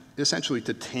 One, essentially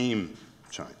to tame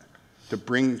China, to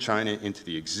bring China into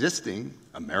the existing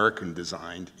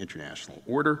American-designed international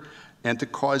order, and to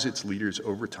cause its leaders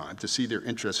over time to see their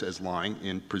interests as lying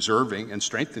in preserving and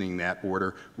strengthening that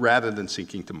order rather than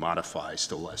seeking to modify,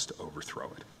 still less to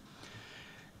overthrow it.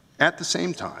 At the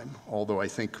same time, although I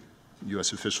think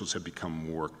U.S. officials have become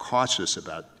more cautious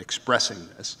about expressing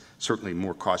this, certainly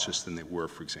more cautious than they were,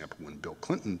 for example, when Bill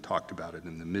Clinton talked about it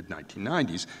in the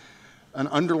mid-1990s, an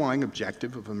underlying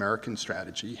objective of American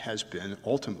strategy has been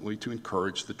ultimately to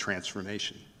encourage the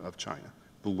transformation of China,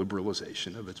 the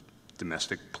liberalization of its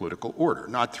domestic political order,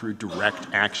 not through direct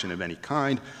action of any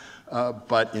kind,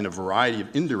 but in a variety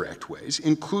of indirect ways,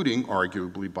 including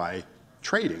arguably by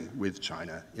trading with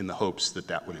China in the hopes that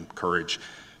that would encourage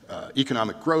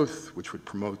economic growth, which would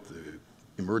promote the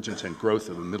emergence and growth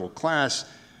of a middle class,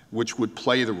 which would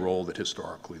play the role that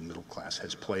historically the middle class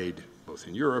has played both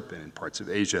in Europe and in parts of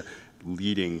Asia,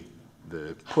 leading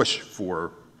the push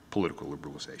for political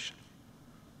liberalization.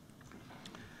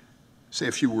 Say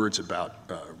a few words about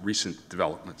recent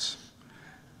developments.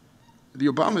 The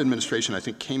Obama administration, I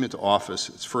think, came into office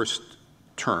its first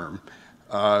term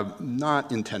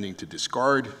not intending to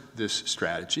discard this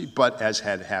strategy, but as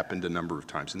had happened a number of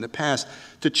times in the past,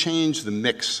 to change the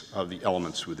mix of the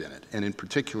elements within it. And in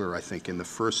particular, I think in the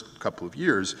first couple of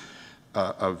years,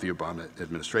 of the Obama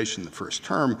administration, the first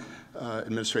term,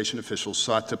 administration officials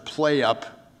sought to play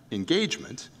up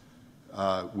engagement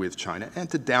with China and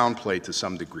to downplay to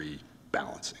some degree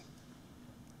balancing.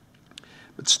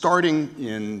 But starting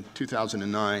in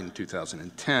 2009,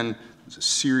 2010, there was a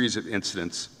series of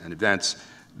incidents and events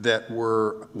that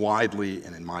were widely,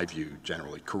 and in my view,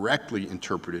 generally correctly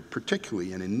interpreted,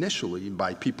 particularly and initially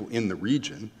by people in the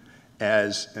region,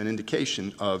 as an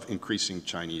indication of increasing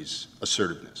Chinese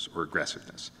assertiveness or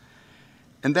aggressiveness.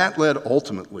 And that led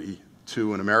ultimately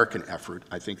to an American effort,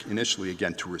 I think initially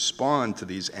again to respond to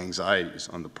these anxieties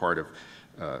on the part of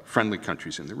friendly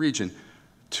countries in the region,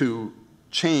 to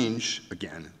change,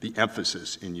 again, the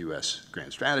emphasis in U.S.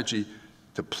 grand strategy,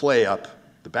 to play up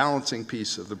the balancing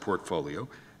piece of the portfolio,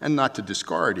 and not to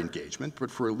discard engagement, but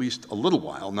for at least a little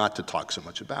while not to talk so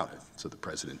much about it. So the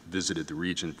president visited the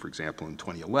region, for example, in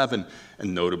 2011,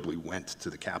 and notably went to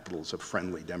the capitals of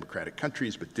friendly democratic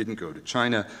countries, but didn't go to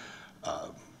China,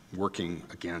 working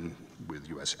again with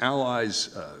U.S.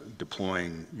 allies,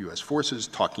 deploying U.S. forces,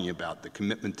 talking about the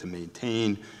commitment to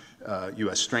maintain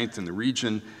U.S. strength in the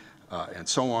region, and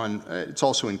so on. It's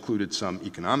also included some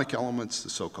economic elements, the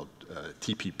so-called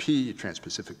TPP,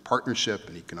 Trans-Pacific Partnership,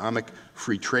 an economic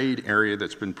free trade area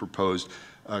that's been proposed,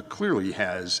 clearly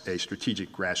has a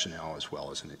strategic rationale as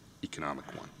well as an economic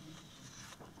one.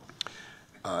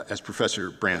 As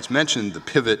Professor Brands mentioned, the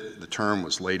pivot, the term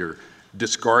was later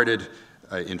discarded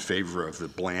in favor of the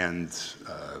bland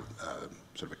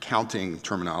sort of accounting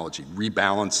terminology,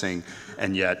 rebalancing,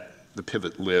 and yet the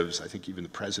pivot lives. I think even the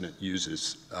president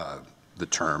uses the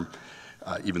term,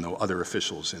 even though other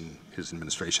officials in his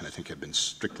administration, I think, have been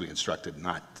strictly instructed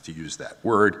not to use that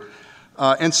word.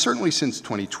 And certainly since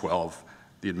 2012,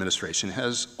 the administration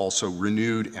has also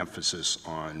renewed emphasis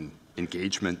on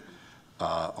engagement,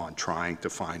 on trying to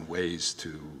find ways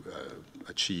to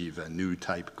achieve a new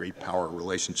type great power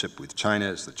relationship with China,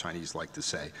 as the Chinese like to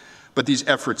say. But these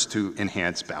efforts to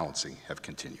enhance balancing have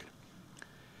continued.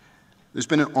 There's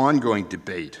been an ongoing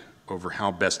debate over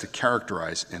how best to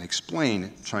characterize and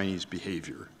explain Chinese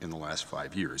behavior in the last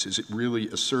 5 years. Is it really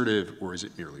assertive or is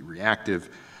it merely reactive?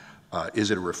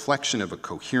 Is it a reflection of a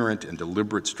coherent and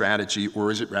deliberate strategy,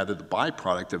 or is it rather the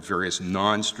byproduct of various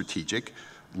non-strategic,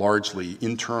 largely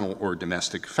internal or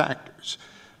domestic factors?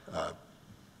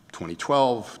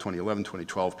 2011,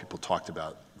 2012, people talked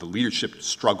about the leadership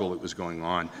struggle that was going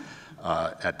on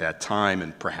at that time,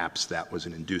 and perhaps that was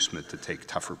an inducement to take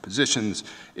tougher positions.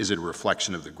 Is it a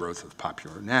reflection of the growth of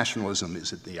popular nationalism?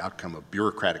 Is it the outcome of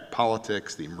bureaucratic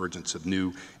politics, the emergence of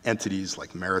new entities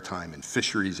like maritime and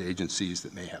fisheries agencies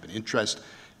that may have an interest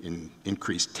in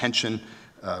increased tension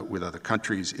with other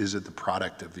countries? Is it the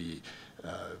product of the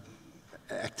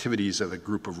activities of a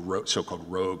group of so-called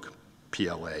rogue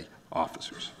PLA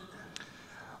officers?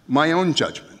 My own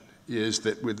judgment is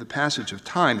that with the passage of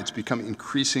time, it's become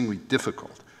increasingly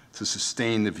difficult to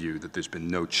sustain the view that there's been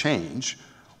no change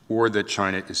or that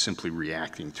China is simply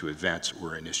reacting to events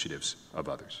or initiatives of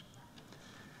others.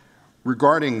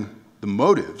 Regarding the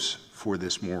motives for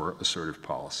this more assertive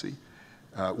policy,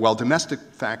 while domestic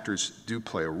factors do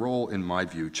play a role, in my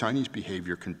view, Chinese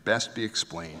behavior can best be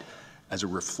explained as a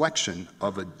reflection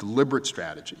of a deliberate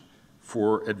strategy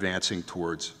for advancing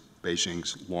towards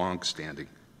Beijing's long-standing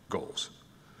goals.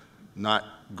 Not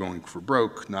going for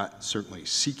broke, not certainly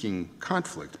seeking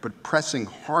conflict, but pressing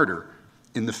harder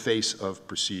in the face of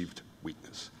perceived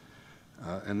weakness.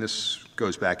 And this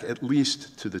goes back at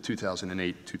least to the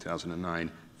 2008-2009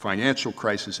 financial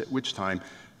crisis, at which time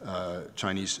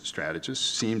Chinese strategists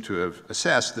seem to have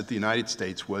assessed that the United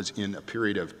States was in a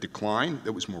period of decline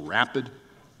that was more rapid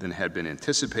than had been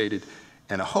anticipated,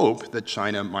 and a hope that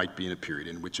China might be in a period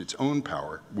in which its own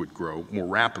power would grow more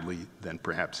rapidly than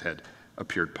perhaps had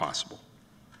appeared possible.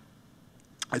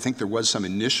 I think there was some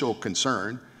initial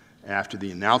concern after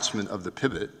the announcement of the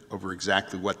pivot over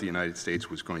exactly what the United States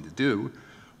was going to do,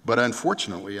 but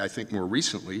unfortunately, I think more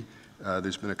recently,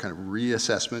 there's been a kind of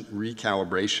reassessment,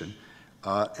 recalibration,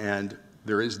 and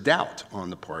there is doubt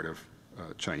on the part of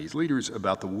Chinese leaders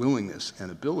about the willingness and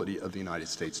ability of the United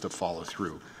States to follow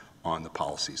through on the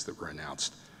policies that were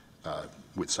announced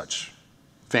with such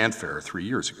fanfare 3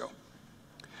 years ago.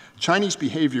 Chinese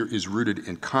behavior is rooted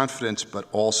in confidence, but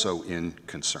also in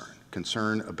concern.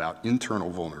 Concern about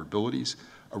internal vulnerabilities,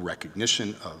 a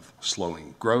recognition of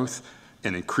slowing growth,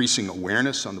 an increasing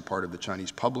awareness on the part of the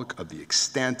Chinese public of the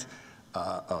extent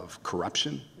of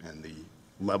corruption and the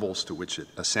levels to which it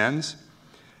ascends.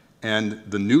 And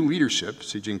the new leadership,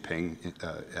 Xi Jinping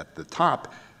at the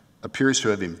top, appears to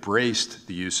have embraced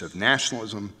the use of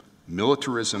nationalism,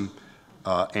 militarism,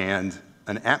 and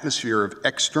an atmosphere of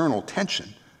external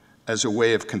tension as a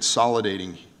way of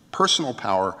consolidating personal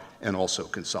power and also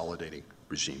consolidating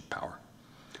regime power.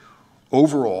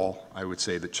 Overall, I would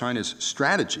say that China's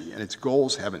strategy and its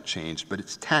goals haven't changed, but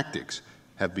its tactics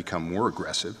have become more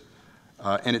aggressive,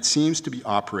 and it seems to be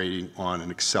operating on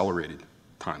an accelerated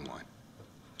timeline,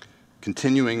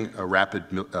 continuing a rapid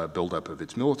buildup of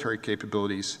its military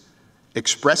capabilities,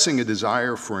 expressing a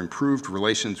desire for improved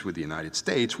relations with the United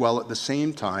States, while at the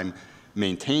same time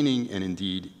maintaining and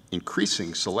indeed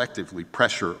increasing selectively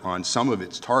pressure on some of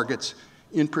its targets,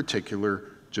 in particular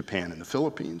Japan and the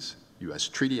Philippines, U.S.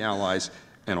 treaty allies,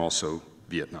 and also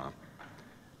Vietnam.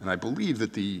 And I believe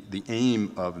that the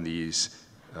aim of these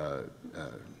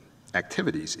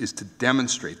activities is to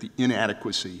demonstrate the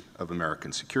inadequacy of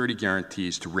American security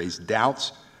guarantees, to raise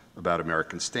doubts about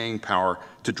American staying power,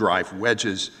 to drive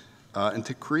wedges, and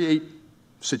to create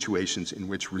situations in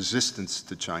which resistance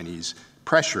to Chinese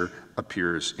pressure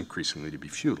appears increasingly to be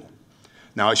futile.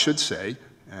 Now, I should say,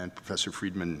 and Professor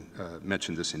Friedman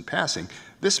mentioned this in passing,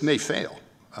 this may fail,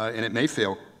 and it may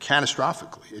fail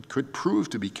catastrophically. It could prove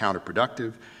to be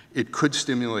counterproductive. It could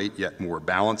stimulate yet more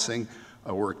balancing,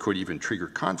 or it could even trigger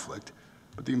conflict.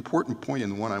 But the important point,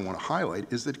 and the one I want to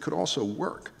highlight, is that it could also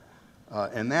work.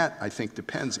 And that, I think,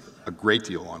 depends a great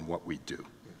deal on what we do.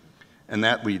 And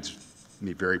that leads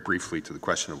me very briefly to the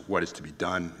question of what is to be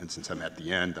done. And since I'm at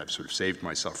the end, I've sort of saved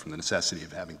myself from the necessity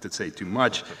of having to say too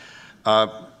much.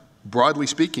 Broadly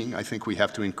speaking, I think we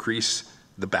have to increase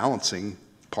the balancing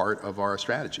part of our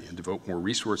strategy and devote more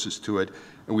resources to it.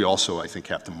 And we also, I think,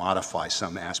 have to modify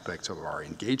some aspects of our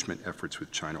engagement efforts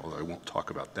with China, although I won't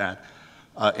talk about that.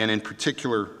 And in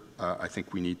particular, I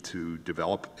think we need to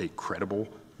develop a credible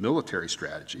military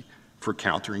strategy for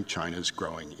countering China's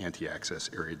growing anti-access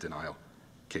area denial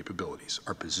capabilities.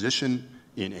 Our position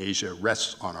in Asia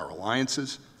rests on our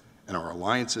alliances, and our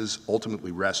alliances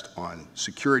ultimately rest on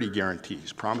security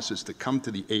guarantees, promises to come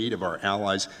to the aid of our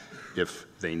allies if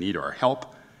they need our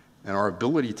help. And our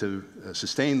ability to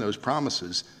sustain those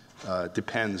promises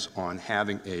depends on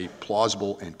having a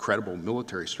plausible and credible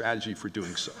military strategy for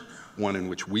doing so, one in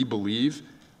which we believe,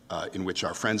 in which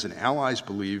our friends and allies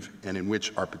believe, and in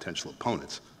which our potential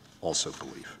opponents also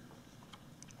believe.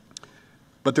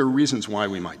 But there are reasons why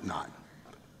we might not.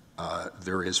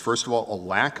 There is, first of all, a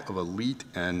lack of elite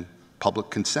and public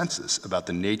consensus about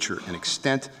the nature and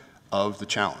extent of the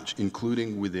challenge,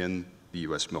 including within the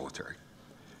U.S. military.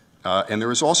 And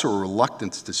there is also a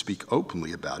reluctance to speak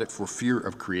openly about it for fear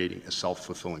of creating a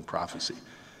self-fulfilling prophecy.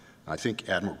 I think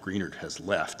Admiral Greenert has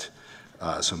left,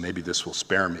 so maybe this will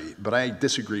spare me, but I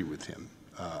disagree with him.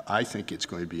 I think it's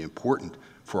going to be important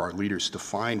for our leaders to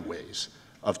find ways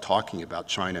of talking about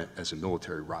China as a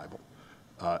military rival.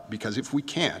 Because if we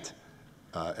can't,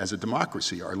 as a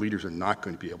democracy, our leaders are not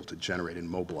going to be able to generate and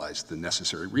mobilize the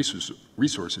necessary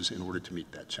resources in order to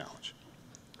meet that challenge.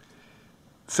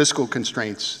 Fiscal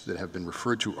constraints that have been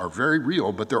referred to are very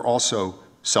real, but they're also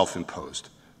self-imposed.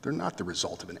 They're not the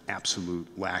result of an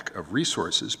absolute lack of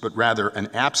resources, but rather an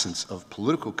absence of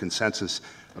political consensus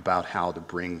about how to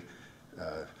bring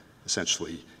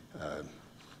essentially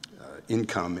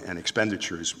income and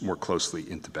expenditures more closely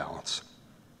into balance.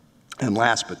 And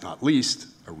last but not least,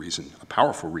 a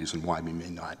powerful reason why we may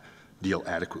not deal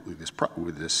adequately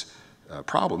with this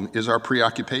problem is our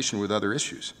preoccupation with other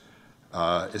issues,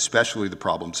 especially the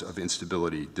problems of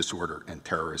instability, disorder, and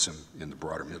terrorism in the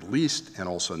broader Middle East, and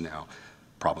also now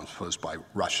problems posed by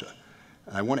Russia.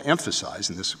 And I want to emphasize,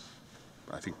 and this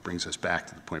I think brings us back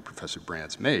to the point Professor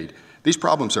Brands made, these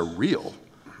problems are real,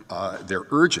 they're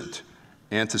urgent,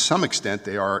 and to some extent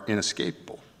they are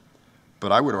inescapable.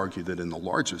 But I would argue that in the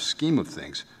larger scheme of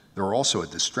things, they're also a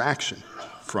distraction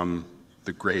from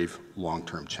the grave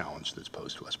long-term challenge that's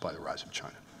posed to us by the rise of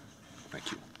China.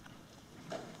 Thank you.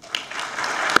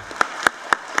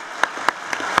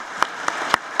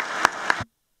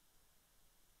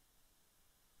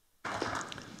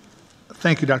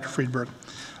 Thank you, Dr. Friedberg.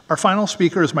 Our final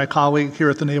speaker is my colleague here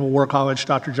at the Naval War College,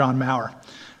 Dr. John Maurer.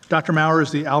 Dr. Maurer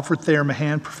is the Alfred Thayer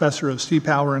Mahan Professor of Sea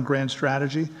Power and Grand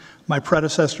Strategy. My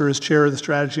predecessor is chair of the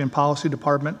Strategy and Policy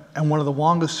Department and one of the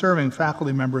longest-serving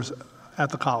faculty members at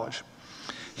the college.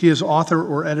 He is author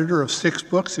or editor of 6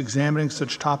 books examining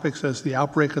such topics as the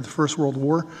outbreak of the First World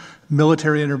War,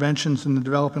 military interventions in the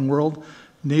developing world,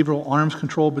 naval arms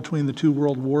control between the 2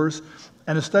 world wars,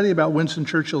 and a study about Winston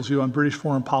Churchill's view on British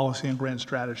foreign policy and grand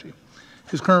strategy.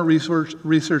 His current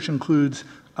research includes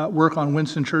work on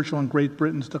Winston Churchill and Great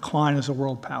Britain's decline as a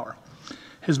world power.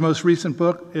 His most recent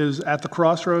book is At the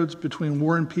Crossroads Between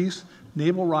War and Peace,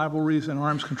 Naval Rivalries and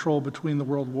Arms Control Between the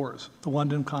World Wars, the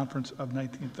London Conference of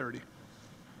 1930.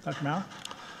 Dr. Maurer?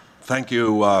 Thank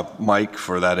you, Mike,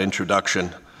 for that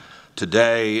introduction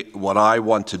Today, what I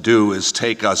want to do is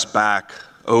take us back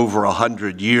over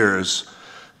 100 years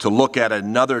to look at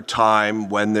another time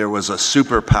when there was a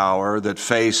superpower that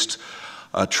faced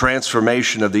a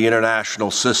transformation of the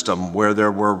international system, where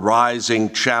there were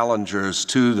rising challengers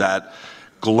to that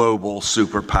global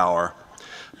superpower.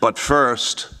 But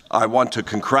first, I want to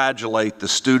congratulate the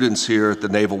students here at the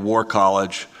Naval War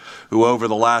College who over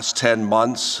the last 10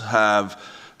 months have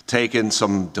taken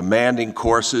some demanding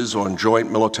courses on joint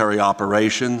military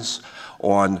operations,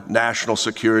 on national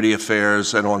security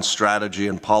affairs, and on strategy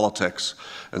and politics.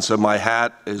 And so my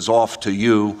hat is off to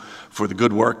you for the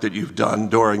good work that you've done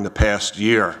during the past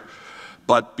year.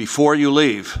 But before you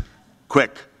leave,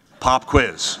 quick, pop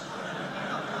quiz.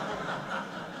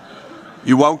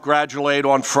 You won't graduate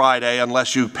on Friday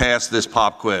unless you pass this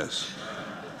pop quiz.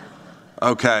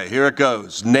 Okay, here it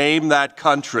goes. Name that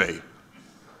country.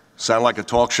 Sound like a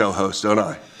talk show host, don't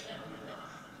I?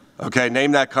 Okay,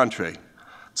 name that country.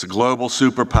 It's a global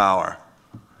superpower.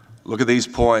 Look at these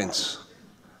points.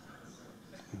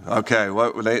 Okay,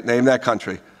 name that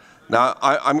country. Now,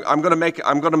 I'm going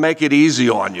to make it easy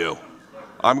on you.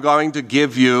 I'm going to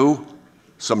give you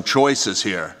some choices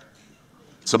here.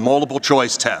 It's a multiple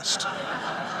choice test.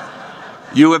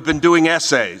 You have been doing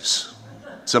essays,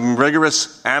 some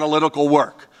rigorous analytical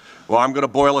work. Well, I'm going to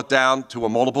boil it down to a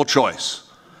multiple choice.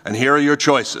 And here are your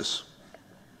choices.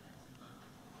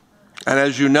 And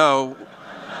as you know,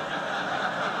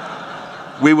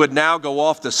 we would now go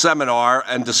off the seminar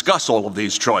and discuss all of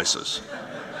these choices,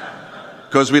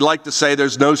 because we like to say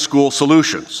there's no school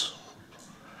solutions.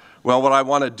 Well, what I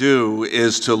want to do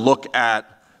is to look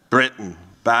at Britain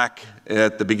back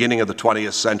at the beginning of the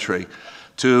 20th century,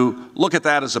 to look at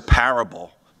that as a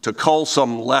parable, to cull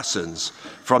some lessons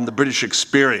from the British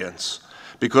experience.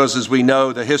 Because as we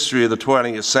know, the history of the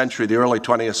 20th century, the early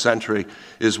 20th century,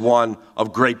 is one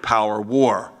of great power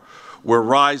war, where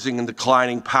rising and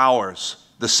declining powers,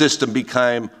 the system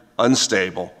became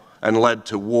unstable and led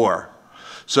to war.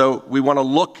 So we want to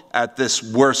look at this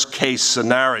worst case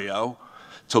scenario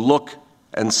to look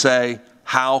and say,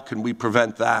 how can we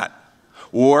prevent that?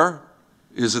 Or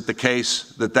is it the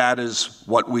case that that is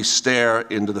what we stare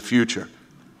into the future?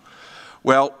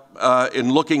 Well,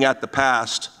 in looking at the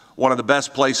past, one of the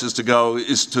best places to go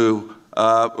is to,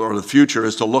 or the future,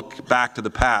 is to look back to the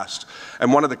past.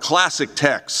 And one of the classic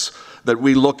texts that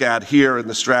we look at here in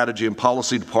the Strategy and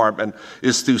Policy Department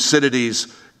is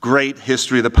Thucydides' great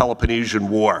history of the Peloponnesian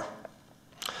War.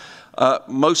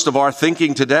 Most of our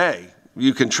thinking today,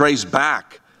 you can trace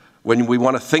back when we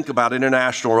want to think about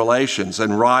international relations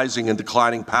and rising and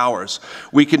declining powers.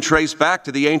 We can trace back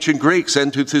to the ancient Greeks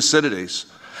and to Thucydides.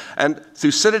 And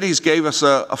Thucydides gave us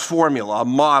a formula, a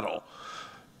model.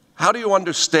 How do you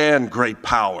understand great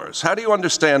powers? How do you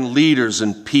understand leaders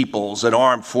and peoples and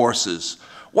armed forces?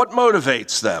 What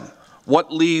motivates them?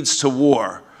 What leads to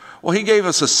war? Well, he gave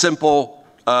us a simple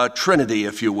trinity,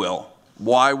 if you will.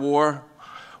 Why war?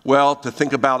 Well, to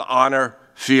think about honor,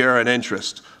 fear, and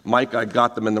interest. Mike, I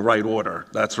got them in the right order.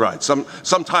 That's right.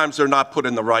 Sometimes they're not put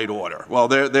in the right order. Well,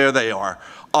 there they are.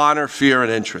 Honor, fear,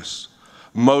 and interest.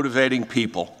 Motivating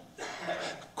people.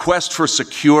 Quest for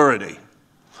security.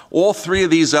 All three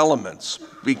of these elements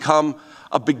become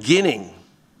a beginning,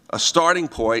 a starting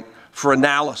point for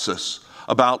analysis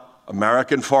about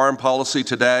American foreign policy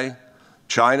today,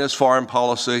 China's foreign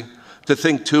policy, to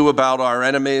think too about our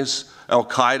enemies,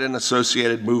 Al-Qaeda and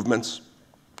associated movements.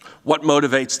 What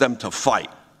motivates them to fight?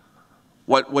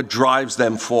 What drives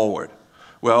them forward?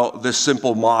 Well, this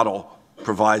simple model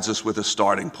provides us with a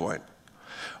starting point.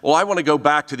 Well, I want to go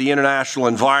back to the international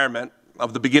environment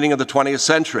of the beginning of the 20th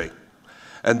century.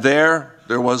 And there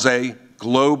was a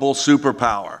global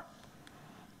superpower,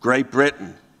 Great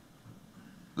Britain,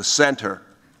 the center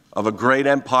of a great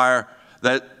empire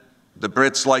that the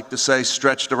Brits like to say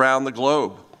stretched around the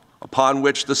globe, upon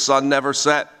which the sun never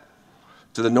set.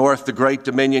 To the north, the great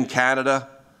Dominion Canada,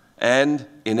 and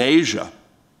in Asia,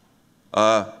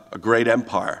 a great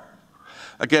empire.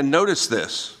 Again, notice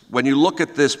this. When you look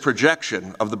at this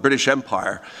projection of the British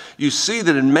Empire, you see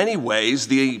that in many ways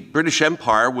the British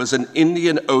Empire was an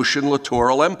Indian Ocean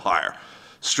littoral empire,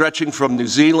 stretching from New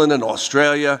Zealand and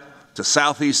Australia to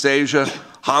Southeast Asia,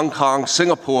 Hong Kong,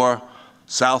 Singapore,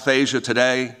 South Asia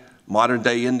today,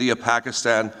 modern-day India,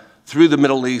 Pakistan, through the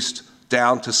Middle East,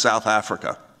 down to South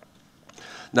Africa.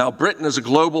 Now, Britain as a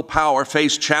global power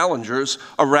faced challengers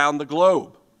around the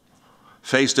globe,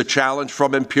 faced a challenge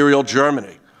from Imperial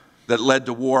Germany that led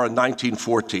to war in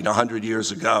 1914, 100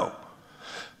 years ago.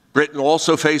 Britain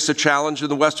also faced a challenge in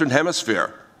the Western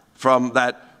Hemisphere from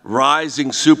that rising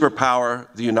superpower,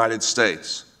 the United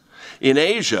States. In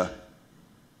Asia,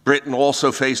 Britain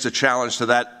also faced a challenge to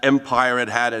that empire it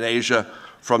had in Asia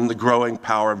from the growing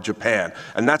power of Japan.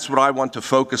 And that's what I want to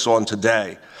focus on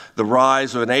today, the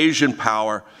rise of an Asian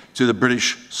power to the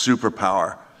British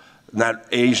superpower. And that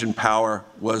Asian power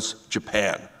was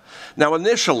Japan. Now,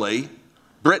 initially,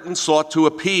 Britain sought to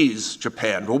appease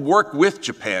Japan, to work with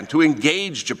Japan, to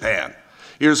engage Japan.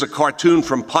 Here's a cartoon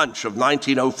from Punch of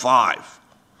 1905,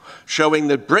 showing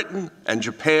that Britain and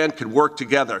Japan could work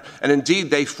together. And indeed,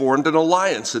 they formed an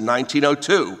alliance in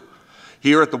 1902.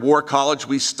 Here at the War College,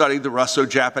 we studied the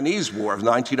Russo-Japanese War of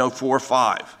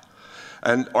 1904-05.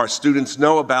 And our students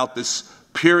know about this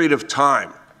period of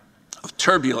time of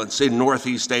turbulence in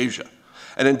Northeast Asia.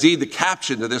 And indeed, the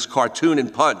caption to this cartoon in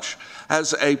Punch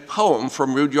has a poem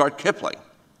from Rudyard Kipling,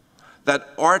 that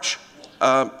arch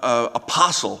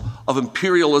apostle of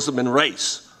imperialism and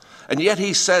race. And yet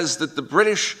he says that the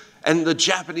British and the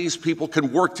Japanese people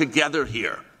can work together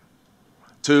here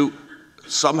to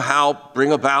somehow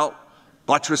bring about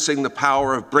buttressing the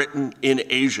power of Britain in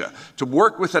Asia, to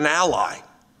work with an ally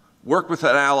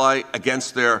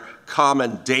against their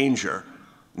common danger,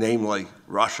 namely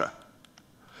Russia.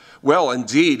 Well,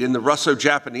 indeed, in the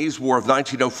Russo-Japanese War of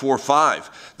 1904-05,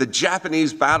 the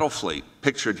Japanese battle fleet,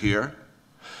 pictured here,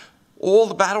 all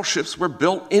the battleships were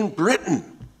built in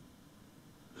Britain.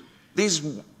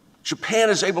 Japan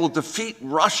is able to defeat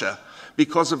Russia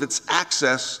because of its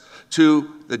access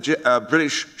to the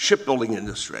British shipbuilding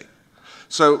industry.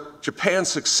 So Japan's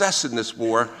success in this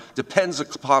war depends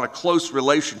upon a close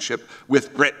relationship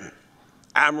with Britain.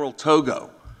 Admiral Togo,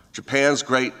 Japan's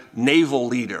great naval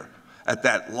leader at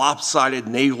that lopsided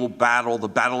naval battle, the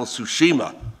Battle of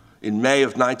Tsushima, in May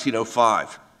of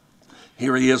 1905.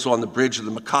 Here he is on the bridge of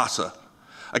the Mikasa.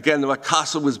 Again, the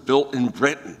Mikasa was built in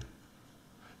Britain.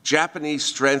 Japanese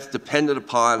strength depended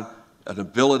upon an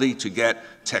ability to get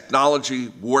technology,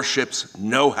 warships,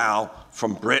 know-how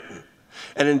from Britain.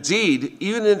 And indeed,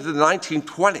 even into the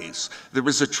 1920s, there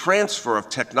was a transfer of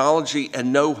technology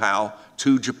and know-how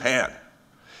to Japan.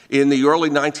 In the early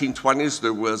 1920s,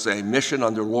 there was a mission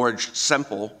under Lord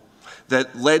Semple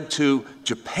that led to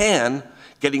Japan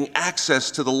getting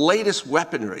access to the latest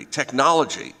weaponry,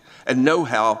 technology, and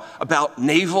know-how about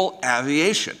naval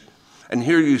aviation. And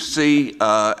here you see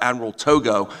Admiral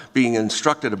Togo being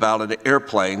instructed about an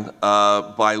airplane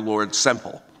by Lord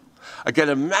Semple. Again,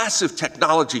 a massive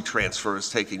technology transfer is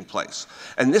taking place.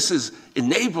 And this is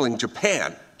enabling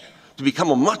Japan to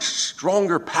become a much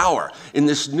stronger power in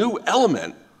this new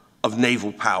element of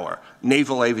naval power,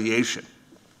 naval aviation.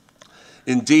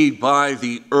 Indeed, by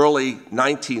the early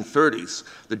 1930s,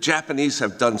 the Japanese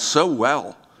have done so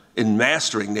well in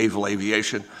mastering naval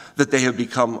aviation that they have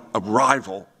become a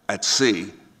rival at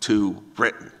sea to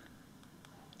Britain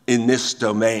in this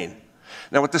domain.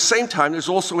 Now, at the same time, there's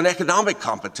also an economic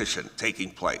competition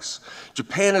taking place.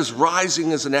 Japan is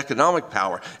rising as an economic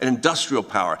power, an industrial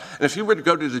power. And if you were to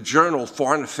go to the journal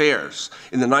Foreign Affairs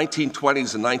in the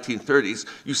 1920s and 1930s,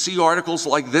 you see articles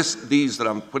like these that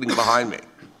I'm putting behind me,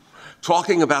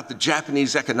 talking about the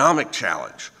Japanese economic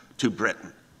challenge to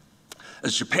Britain.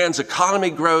 As Japan's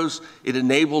economy grows, it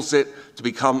enables it to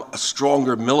become a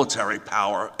stronger military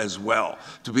power as well,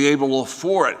 to be able to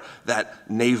afford that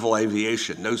naval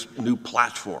aviation, those new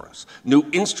platforms, new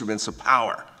instruments of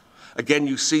power. Again,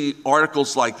 you see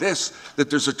articles like this,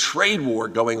 that there's a trade war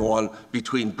going on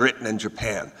between Britain and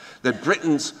Japan, that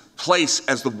Britain's place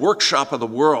as the workshop of the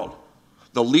world,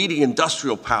 the leading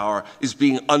industrial power, is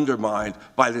being undermined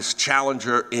by this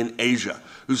challenger in Asia,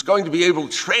 who's going to be able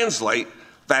to translate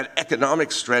that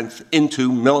economic strength into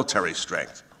military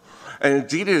strength. And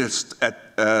indeed, it is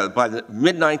by the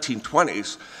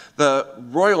mid-1920s, the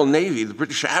Royal Navy, the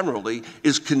British Admiralty,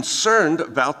 is concerned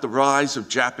about the rise of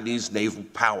Japanese naval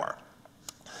power.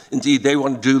 Indeed, they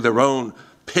want to do their own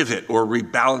pivot or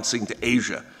rebalancing to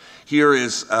Asia. Here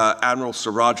is Admiral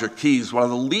Sir Roger Keyes, one of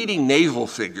the leading naval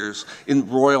figures in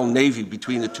the Royal Navy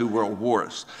between the two world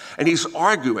wars. And he's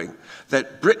arguing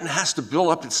that Britain has to build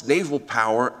up its naval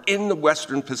power in the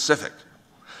Western Pacific,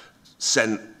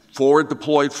 send forward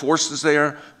deployed forces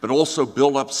there, but also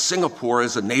build up Singapore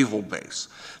as a naval base,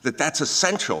 that's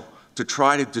essential to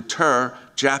try to deter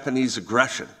Japanese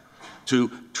aggression,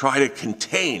 to try to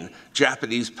contain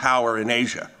Japanese power in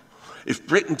Asia. If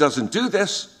Britain doesn't do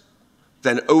this,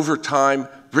 then over time,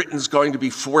 Britain's going to be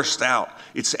forced out.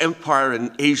 Its empire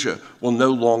in Asia will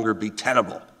no longer be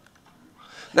tenable.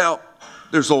 Now,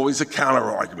 there's always a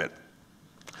counter-argument.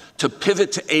 To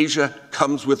pivot to Asia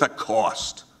comes with a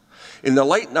cost. In the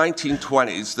late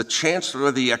 1920s, the Chancellor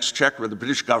of the Exchequer of the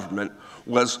British government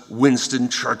was Winston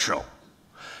Churchill.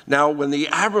 Now, when the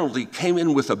Admiralty came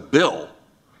in with a bill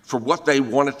for what they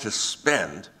wanted to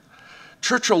spend,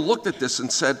 Churchill looked at this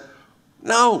and said,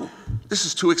 no, this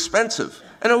is too expensive.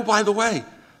 And oh, by the way,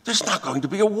 there's not going to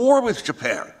be a war with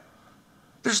Japan.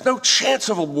 There's no chance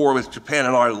of a war with Japan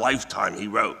in our lifetime, he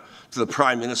wrote to the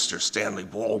Prime Minister, Stanley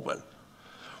Baldwin.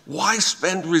 Why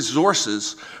spend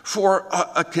resources for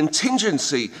a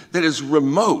contingency that is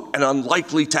remote and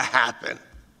unlikely to happen?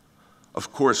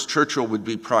 Of course, Churchill would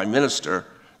be Prime Minister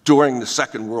during the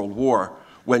Second World War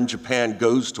when Japan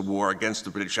goes to war against the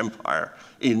British Empire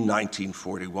in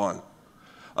 1941.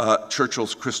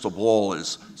 Churchill's crystal ball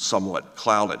is somewhat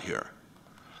clouded here.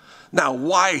 Now,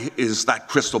 why is that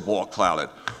crystal ball clouded?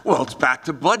 Well, it's back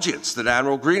to budgets that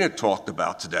Admiral Green had talked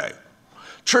about today.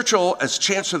 Churchill, as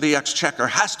Chancellor of the Exchequer,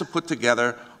 has to put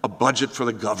together a budget for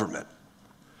the government.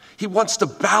 He wants to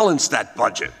balance that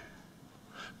budget.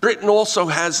 Britain also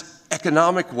has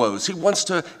economic woes. He wants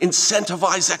to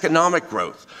incentivize economic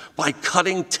growth by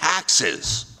cutting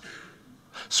taxes.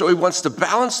 So he wants to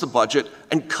balance the budget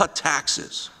and cut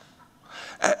taxes.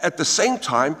 At the same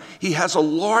time, he has a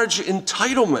large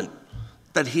entitlement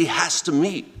that he has to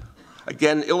meet.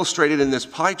 Again, illustrated in this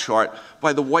pie chart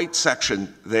by the white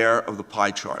section there of the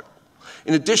pie chart.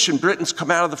 In addition, Britain's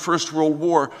come out of the First World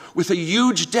War with a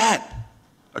huge debt,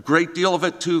 a great deal of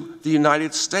it to the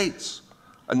United States,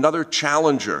 another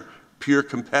challenger, peer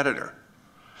competitor.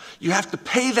 You have to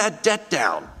pay that debt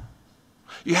down.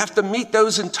 You have to meet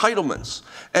those entitlements.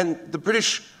 And the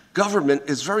British government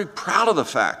is very proud of the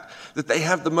fact that they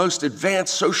have the most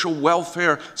advanced social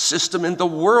welfare system in the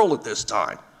world at this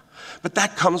time. But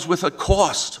that comes with a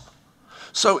cost.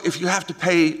 So if you have to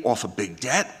pay off a big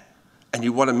debt and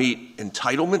you want to meet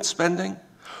entitlement spending,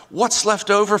 what's left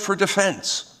over for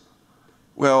defense?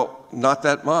 Well, not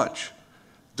that much.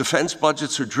 Defense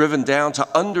budgets are driven down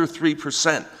to under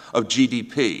 3% of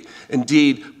GDP.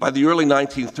 Indeed, by the early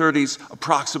 1930s,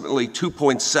 approximately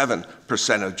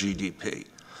 2.7% of GDP.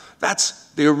 That's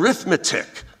the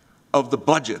arithmetic of the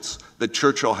budgets that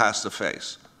Churchill has to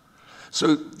face.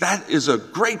 So that is a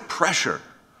great pressure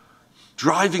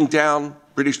driving down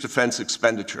British defense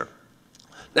expenditure.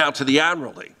 Now to the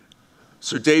Admiralty,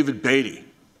 Sir David Beatty,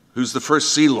 who's the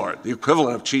first Sea Lord, the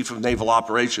equivalent of Chief of Naval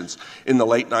Operations in the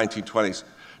late 1920s.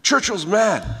 Churchill's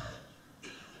mad.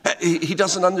 He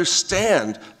doesn't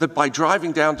understand that by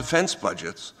driving down defense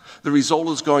budgets, the result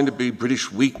is going to be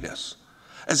British weakness.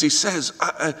 As he says,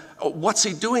 what's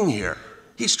he doing here?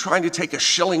 He's trying to take a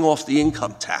shilling off the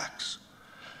income tax.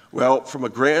 Well, from a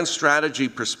grand strategy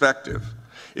perspective,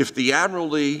 if the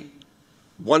Admiralty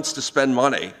wants to spend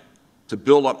money to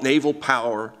build up naval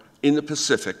power in the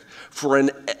Pacific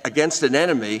against an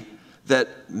enemy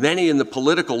that many in the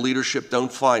political leadership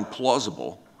don't find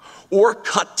plausible, or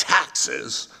cut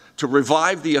taxes to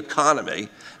revive the economy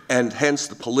and hence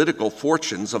the political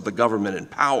fortunes of the government in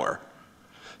power,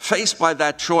 faced by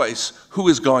that choice, who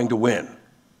is going to win?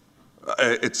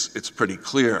 It's pretty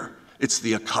clear. It's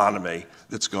the economy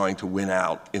that's going to win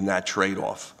out in that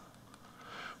trade-off.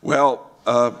 Well,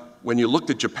 when you looked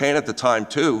at Japan at the time,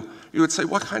 too, you would say,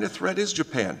 what kind of threat is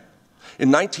Japan? In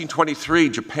 1923,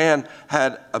 Japan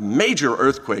had a major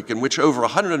earthquake in which over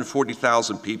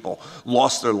 140,000 people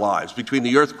lost their lives between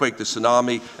the earthquake, the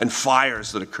tsunami, and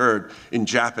fires that occurred in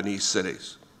Japanese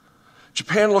cities.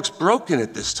 Japan looks broken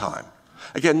at this time.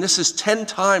 Again, this is 10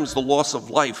 times the loss of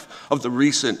life of the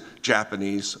recent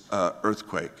Japanese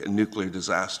earthquake and nuclear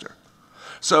disaster.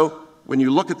 So when you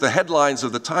look at the headlines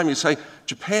of the time, you say,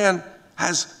 Japan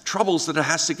has troubles that it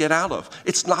has to get out of.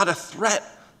 It's not a threat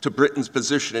to Britain's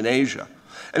position in Asia.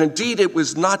 And indeed, it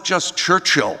was not just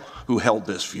Churchill who held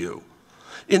this view.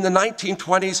 In the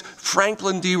 1920s,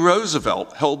 Franklin D.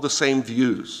 Roosevelt held the same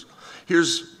views.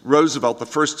 Here's Roosevelt, the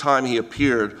first time he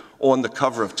appeared on the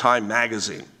cover of Time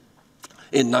magazine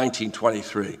in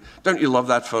 1923. Don't you love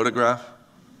that photograph?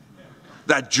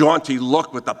 That jaunty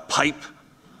look with the pipe.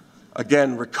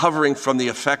 Again, recovering from the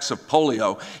effects of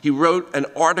polio. He wrote an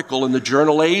article in the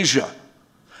journal Asia.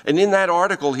 And in that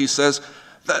article, he says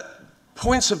that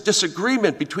points of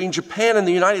disagreement between Japan and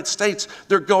the United States,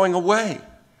 they're going away.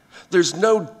 There's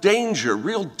no danger,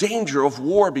 real danger of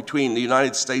war between the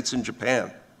United States and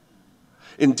Japan.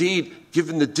 Indeed,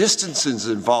 given the distances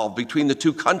involved between the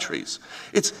two countries,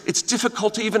 it's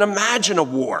difficult to even imagine a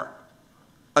war,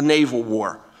 a naval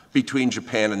war, between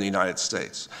Japan and the United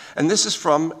States. And this is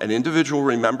from an individual,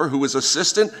 remember, who was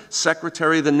Assistant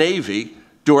Secretary of the Navy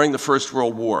during the First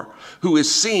World War, who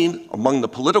is seen among the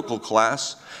political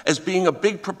class as being a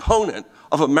big proponent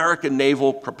of American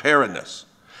naval preparedness.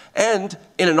 And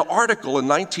in an article in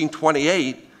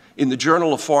 1928 in the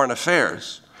Journal of Foreign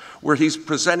Affairs, where he's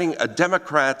presenting a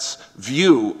Democrat's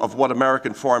view of what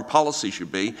American foreign policy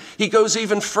should be, he goes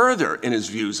even further in his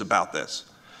views about this.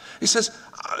 He says,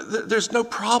 there's no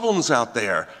problems out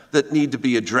there that need to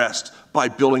be addressed by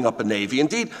building up a Navy.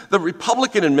 Indeed, the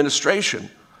Republican administration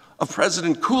of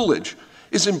President Coolidge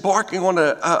is embarking on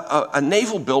a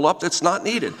naval buildup that's not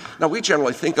needed. Now, we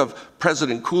generally think of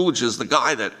President Coolidge as the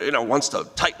guy that wants to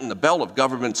tighten the belt of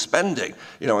government spending,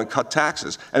 and cut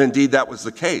taxes. And indeed, that was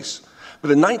the case.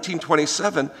 But in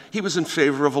 1927, he was in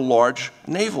favor of a large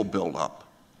naval buildup.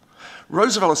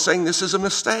 Roosevelt is saying this is a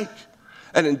mistake.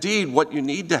 And indeed, what you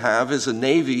need to have is a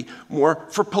Navy more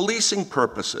for policing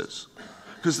purposes,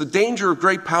 because the danger of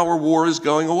great power war is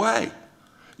going away.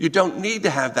 You don't need to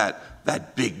have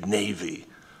that big Navy.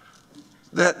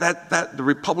 The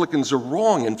Republicans are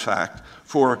wrong, in fact,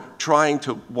 for trying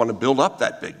to want to build up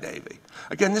that big Navy.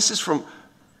 Again, this is from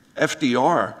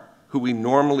FDR, who we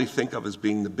normally think of as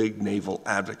being the big naval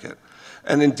advocate.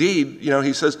 And indeed,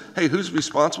 he says, hey, who's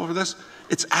responsible for this?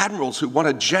 It's admirals who want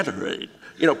to generate,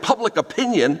 public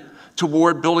opinion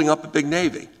toward building up a big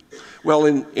Navy. Well,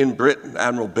 in Britain,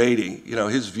 Admiral Beatty,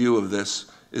 his view of this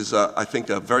is, I think,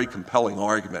 a very compelling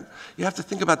argument. You have to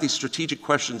think about these strategic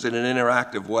questions in an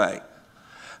interactive way.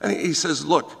 And he says,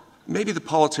 look, maybe the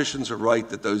politicians are right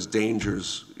that those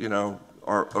dangers,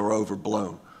 are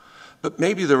overblown. But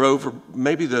maybe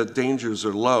the dangers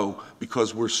are low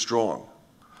because we're strong.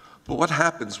 But what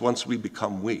happens once we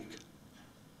become weak?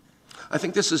 I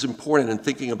think this is important in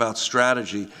thinking about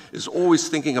strategy, is always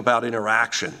thinking about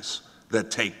interactions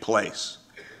that take place.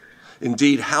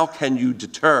 Indeed, how can you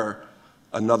deter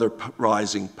another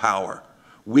rising power?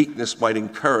 Weakness might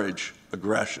encourage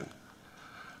aggression.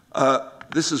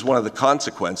 This is one of the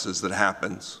consequences that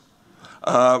happens.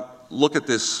 Look at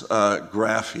this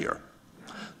graph here.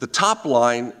 The top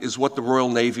line is what the Royal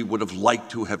Navy would have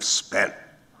liked to have spent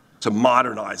to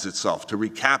modernize itself, to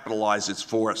recapitalize its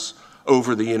force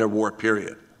over the interwar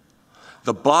period.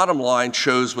 The bottom line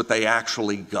shows what they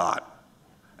actually got.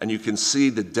 And you can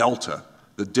see the delta,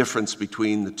 the difference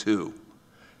between the two.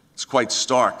 It's quite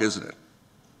stark, isn't it?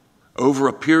 Over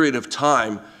a period of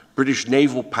time, British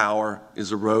naval power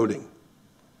is eroding.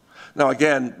 Now,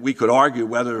 again, we could argue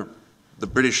whether the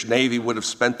British Navy would have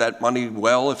spent that money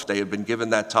well if they had been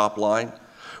given that top line.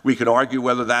 We could argue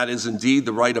whether that is indeed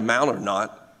the right amount or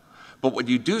not. But what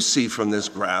you do see from this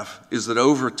graph is that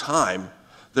over time,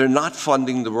 they're not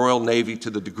funding the Royal Navy to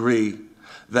the degree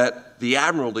that the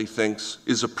Admiralty thinks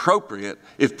is appropriate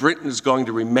if Britain is going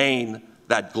to remain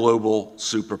that global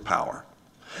superpower.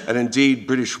 And indeed,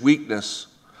 British weakness,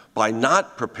 by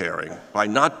not preparing, by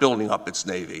not building up its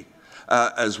Navy,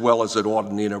 as well as it ought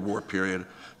in the interwar period,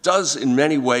 does in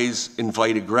many ways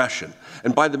invite aggression.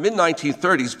 And by the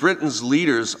mid-1930s, Britain's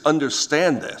leaders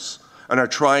understand this and are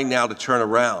trying now to turn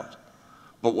around.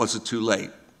 But was it too late?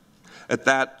 At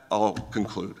that, I'll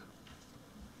conclude.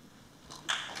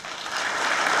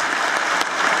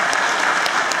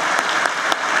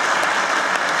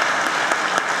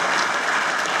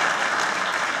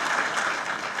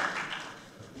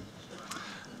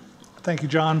 Thank you,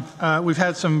 John. We've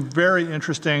had some very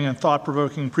interesting and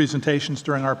thought-provoking presentations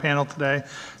during our panel today.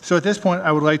 So at this point,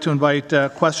 I would like to invite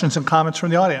questions and comments from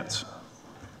the audience.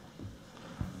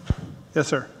 Yes,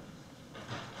 sir.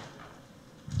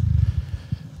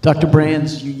 Dr.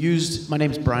 Brands, my name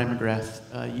is Brian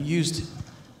McGrath. You used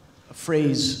a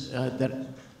phrase that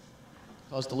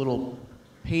caused a little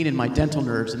pain in my dental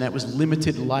nerves, and that was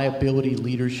limited liability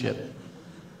leadership.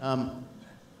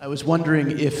 I was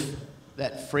wondering if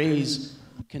that phrase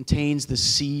contains the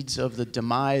seeds of the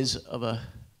demise of a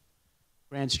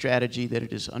grand strategy that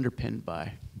it is underpinned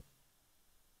by.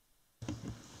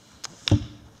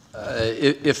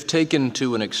 If taken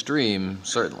to an extreme,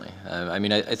 certainly. I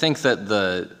mean, I think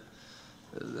that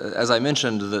as I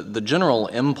mentioned, the general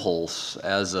impulse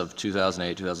as of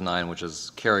 2008, 2009, which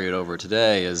is carried over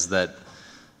today, is that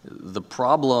the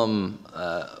problem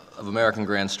of American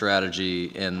grand strategy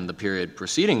in the period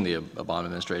preceding the Obama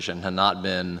administration had not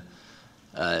been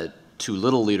too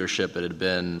little leadership. It had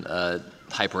been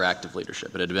hyperactive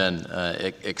leadership. It had been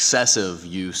excessive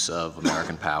use of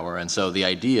American power. And so the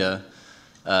idea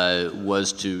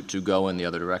was to go in the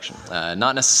other direction,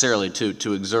 not necessarily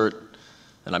to exert,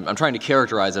 and I'm trying to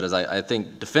characterize it as I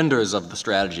think defenders of the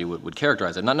strategy would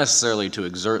characterize it, not necessarily to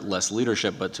exert less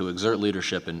leadership, but to exert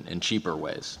leadership in cheaper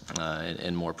ways,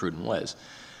 in more prudent ways.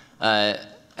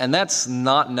 And that's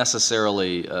not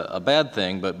necessarily a bad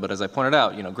thing, but as I pointed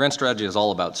out, grand strategy is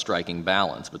all about striking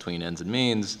balance between ends and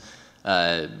means,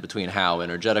 between how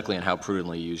energetically and how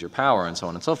prudently you use your power, and so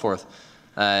on and so forth.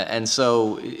 And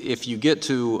so if you get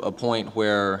to a point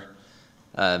where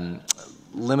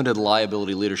limited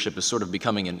liability leadership is sort of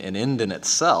becoming an end in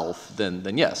itself, then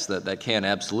yes, that can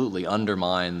absolutely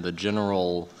undermine the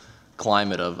general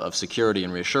climate of security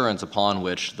and reassurance upon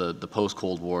which the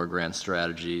post-Cold War grand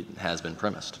strategy has been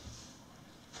premised.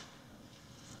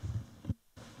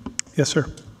 Yes,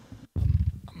 sir.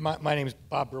 My name is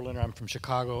Bob Berliner. I'm from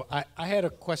Chicago. I had a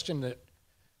question that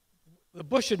the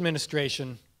Bush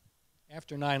administration,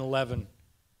 after 9/11,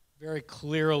 very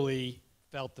clearly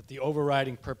felt that the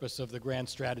overriding purpose of the grand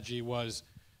strategy was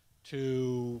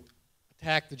to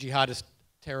attack the jihadist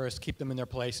terrorists, keep them in their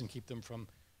place, and keep them from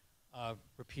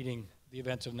repeating the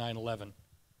events of 9/11.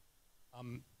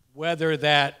 Whether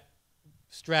that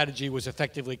strategy was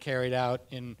effectively carried out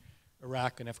in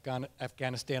Iraq and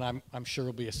Afghanistan, I'm sure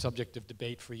will be a subject of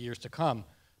debate for years to come.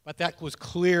 But that was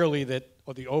clearly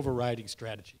the overriding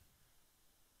strategy.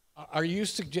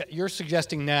 You're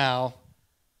suggesting now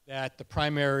that the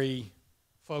primary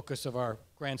focus of our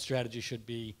grand strategy should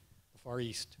be the Far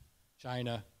East,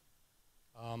 China.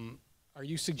 Are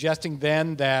you suggesting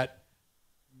then that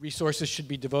resources should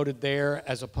be devoted there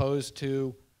as opposed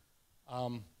to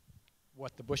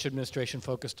what the Bush administration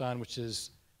focused on, which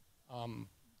is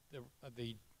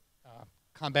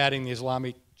combating the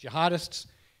Islamic jihadists?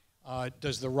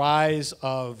 Does the rise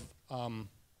of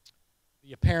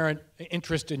the apparent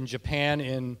interest in Japan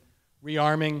in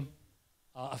rearming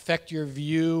affect your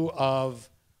view of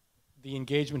the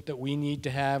engagement that we need to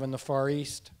have in the Far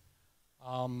East?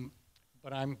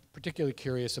 But I'm particularly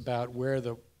curious about where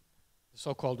the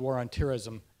so-called war on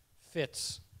terrorism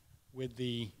fits with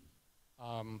the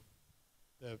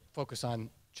focus on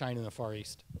China and the Far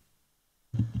East.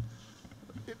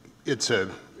 It's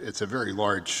a very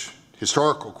large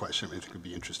historical question. I think it would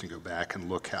be interesting to go back and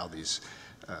look how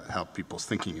how people's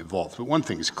thinking evolved. But one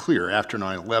thing is clear: after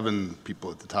 9/11,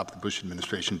 people at the top of the Bush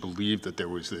administration believed that there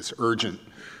was this urgent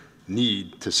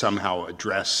need to somehow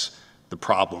address the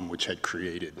problem which had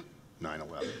created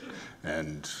 9/11,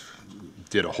 and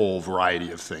did a whole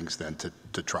variety of things then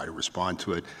to try to respond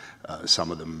to it.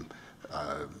 Some of them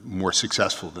more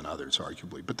successful than others,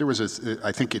 arguably. But there was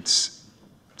I think it's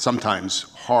sometimes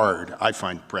hard. I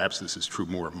find perhaps this is true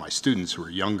more of my students who are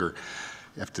younger.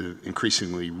 You have to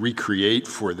increasingly recreate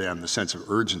for them the sense of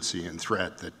urgency and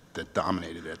threat that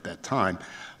dominated at that time.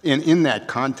 And in that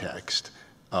context,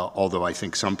 although I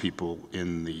think some people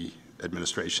in the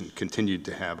administration continued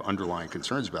to have underlying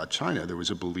concerns about China, there was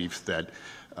a belief that,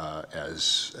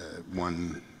 as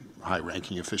one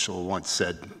high-ranking official once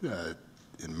said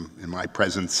in my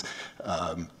presence,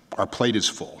 our plate is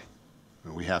full.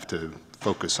 We have to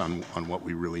focus on what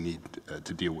we really need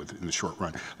to deal with in the short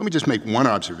run. Let me just make one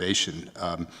observation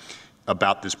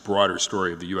about this broader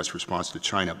story of the U.S. response to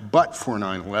China. But for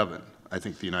 9/11, I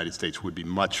think the United States would be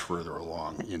much further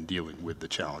along in dealing with the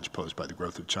challenge posed by the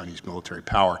growth of Chinese military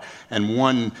power. And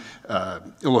one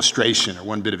illustration or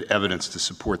one bit of evidence to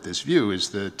support this view is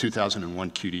the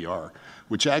 2001 QDR,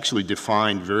 which actually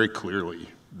defined very clearly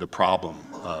the problem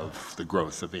of the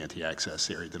growth of anti-access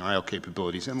area denial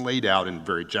capabilities and laid out in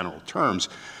very general terms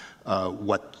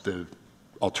what the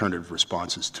alternative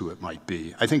responses to it might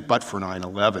be. I think but for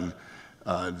 9/11,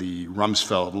 the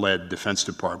Rumsfeld-led Defense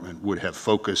Department would have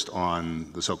focused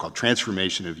on the so-called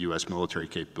transformation of U.S. military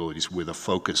capabilities with a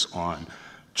focus on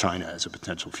China as a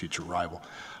potential future rival.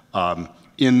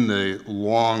 In the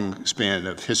long span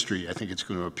of history, I think it's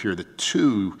going to appear that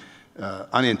two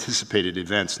unanticipated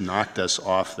events knocked us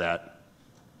off that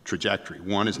trajectory.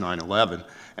 One is 9/11,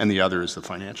 and the other is the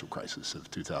financial crisis of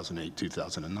 2008,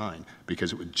 2009,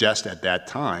 because it was just at that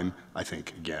time, I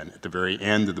think, again, at the very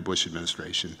end of the Bush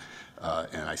administration,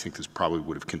 and I think this probably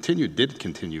would have continued, did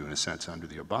continue in a sense under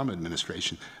the Obama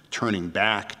administration, turning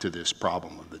back to this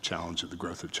problem of the challenge of the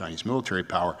growth of Chinese military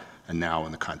power, and now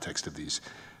in the context of these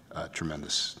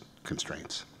tremendous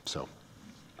constraints. So.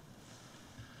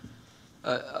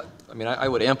 I mean, I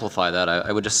would amplify that.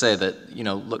 I would just say that, you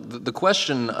know, look, the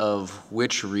question of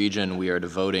which region we are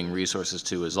devoting resources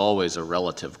to is always a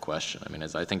relative question. I mean,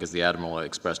 as the Admiral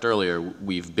expressed earlier,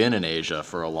 we've been in Asia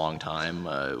for a long time.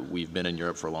 We've been in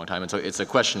Europe for a long time. And so it's a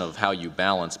question of how you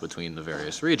balance between the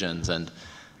various regions. And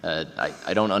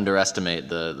I don't underestimate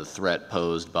the threat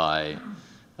posed by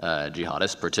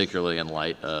jihadists, particularly in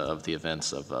light of the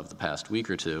events of the past week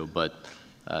or two. But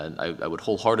I would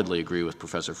wholeheartedly agree with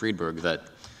Professor Friedberg that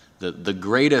the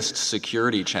greatest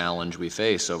security challenge we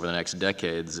face over the next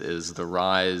decades is the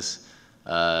rise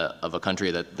of a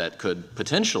country that could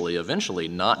potentially, eventually,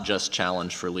 not just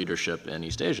challenge for leadership in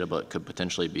East Asia, but could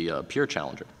potentially be a peer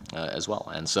challenger as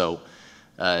well. And so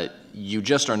you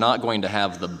just are not going to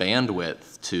have the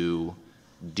bandwidth to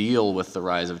deal with the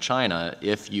rise of China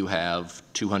if you have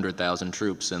 200,000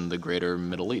 troops in the greater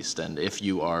Middle East, and if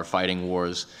you are fighting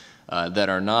wars that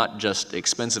are not just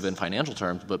expensive in financial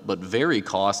terms, but very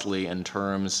costly in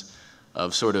terms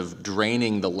of sort of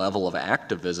draining the level of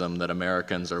activism that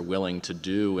Americans are willing to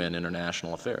do in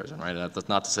international affairs. Right? That's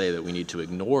not to say that we need to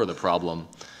ignore the problem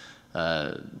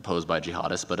posed by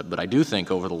jihadists, but I do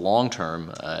think over the long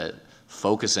term,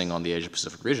 focusing on the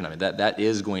Asia-Pacific region, I mean, that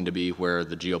is going to be where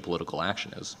the geopolitical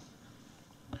action is.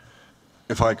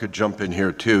 If I could jump in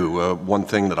here too, one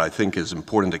thing that I think is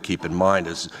important to keep in mind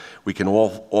is we can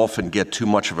often get too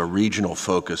much of a regional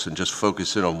focus and just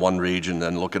focus in on one region and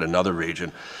then look at another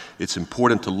region. It's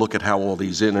important to look at how all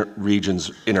these regions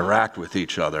interact with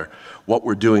each other. What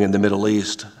we're doing in the Middle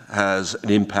East has an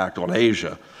impact on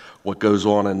Asia. What goes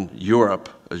on in Europe,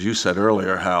 as you said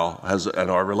earlier,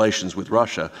 and our relations with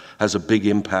Russia, has a big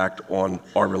impact on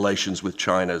our relations with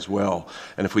China as well.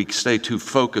 And if we stay too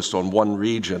focused on one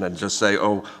region and just say,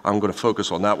 oh, I'm going to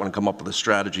focus on that one and come up with a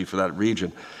strategy for that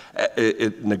region,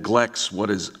 it neglects what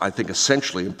is, I think,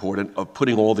 essentially important of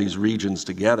putting all these regions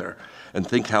together and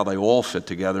think how they all fit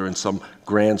together in some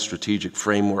grand strategic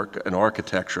framework and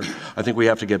architecture. I think we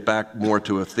have to get back more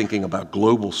to a thinking about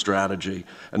global strategy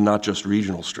and not just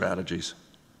regional strategies.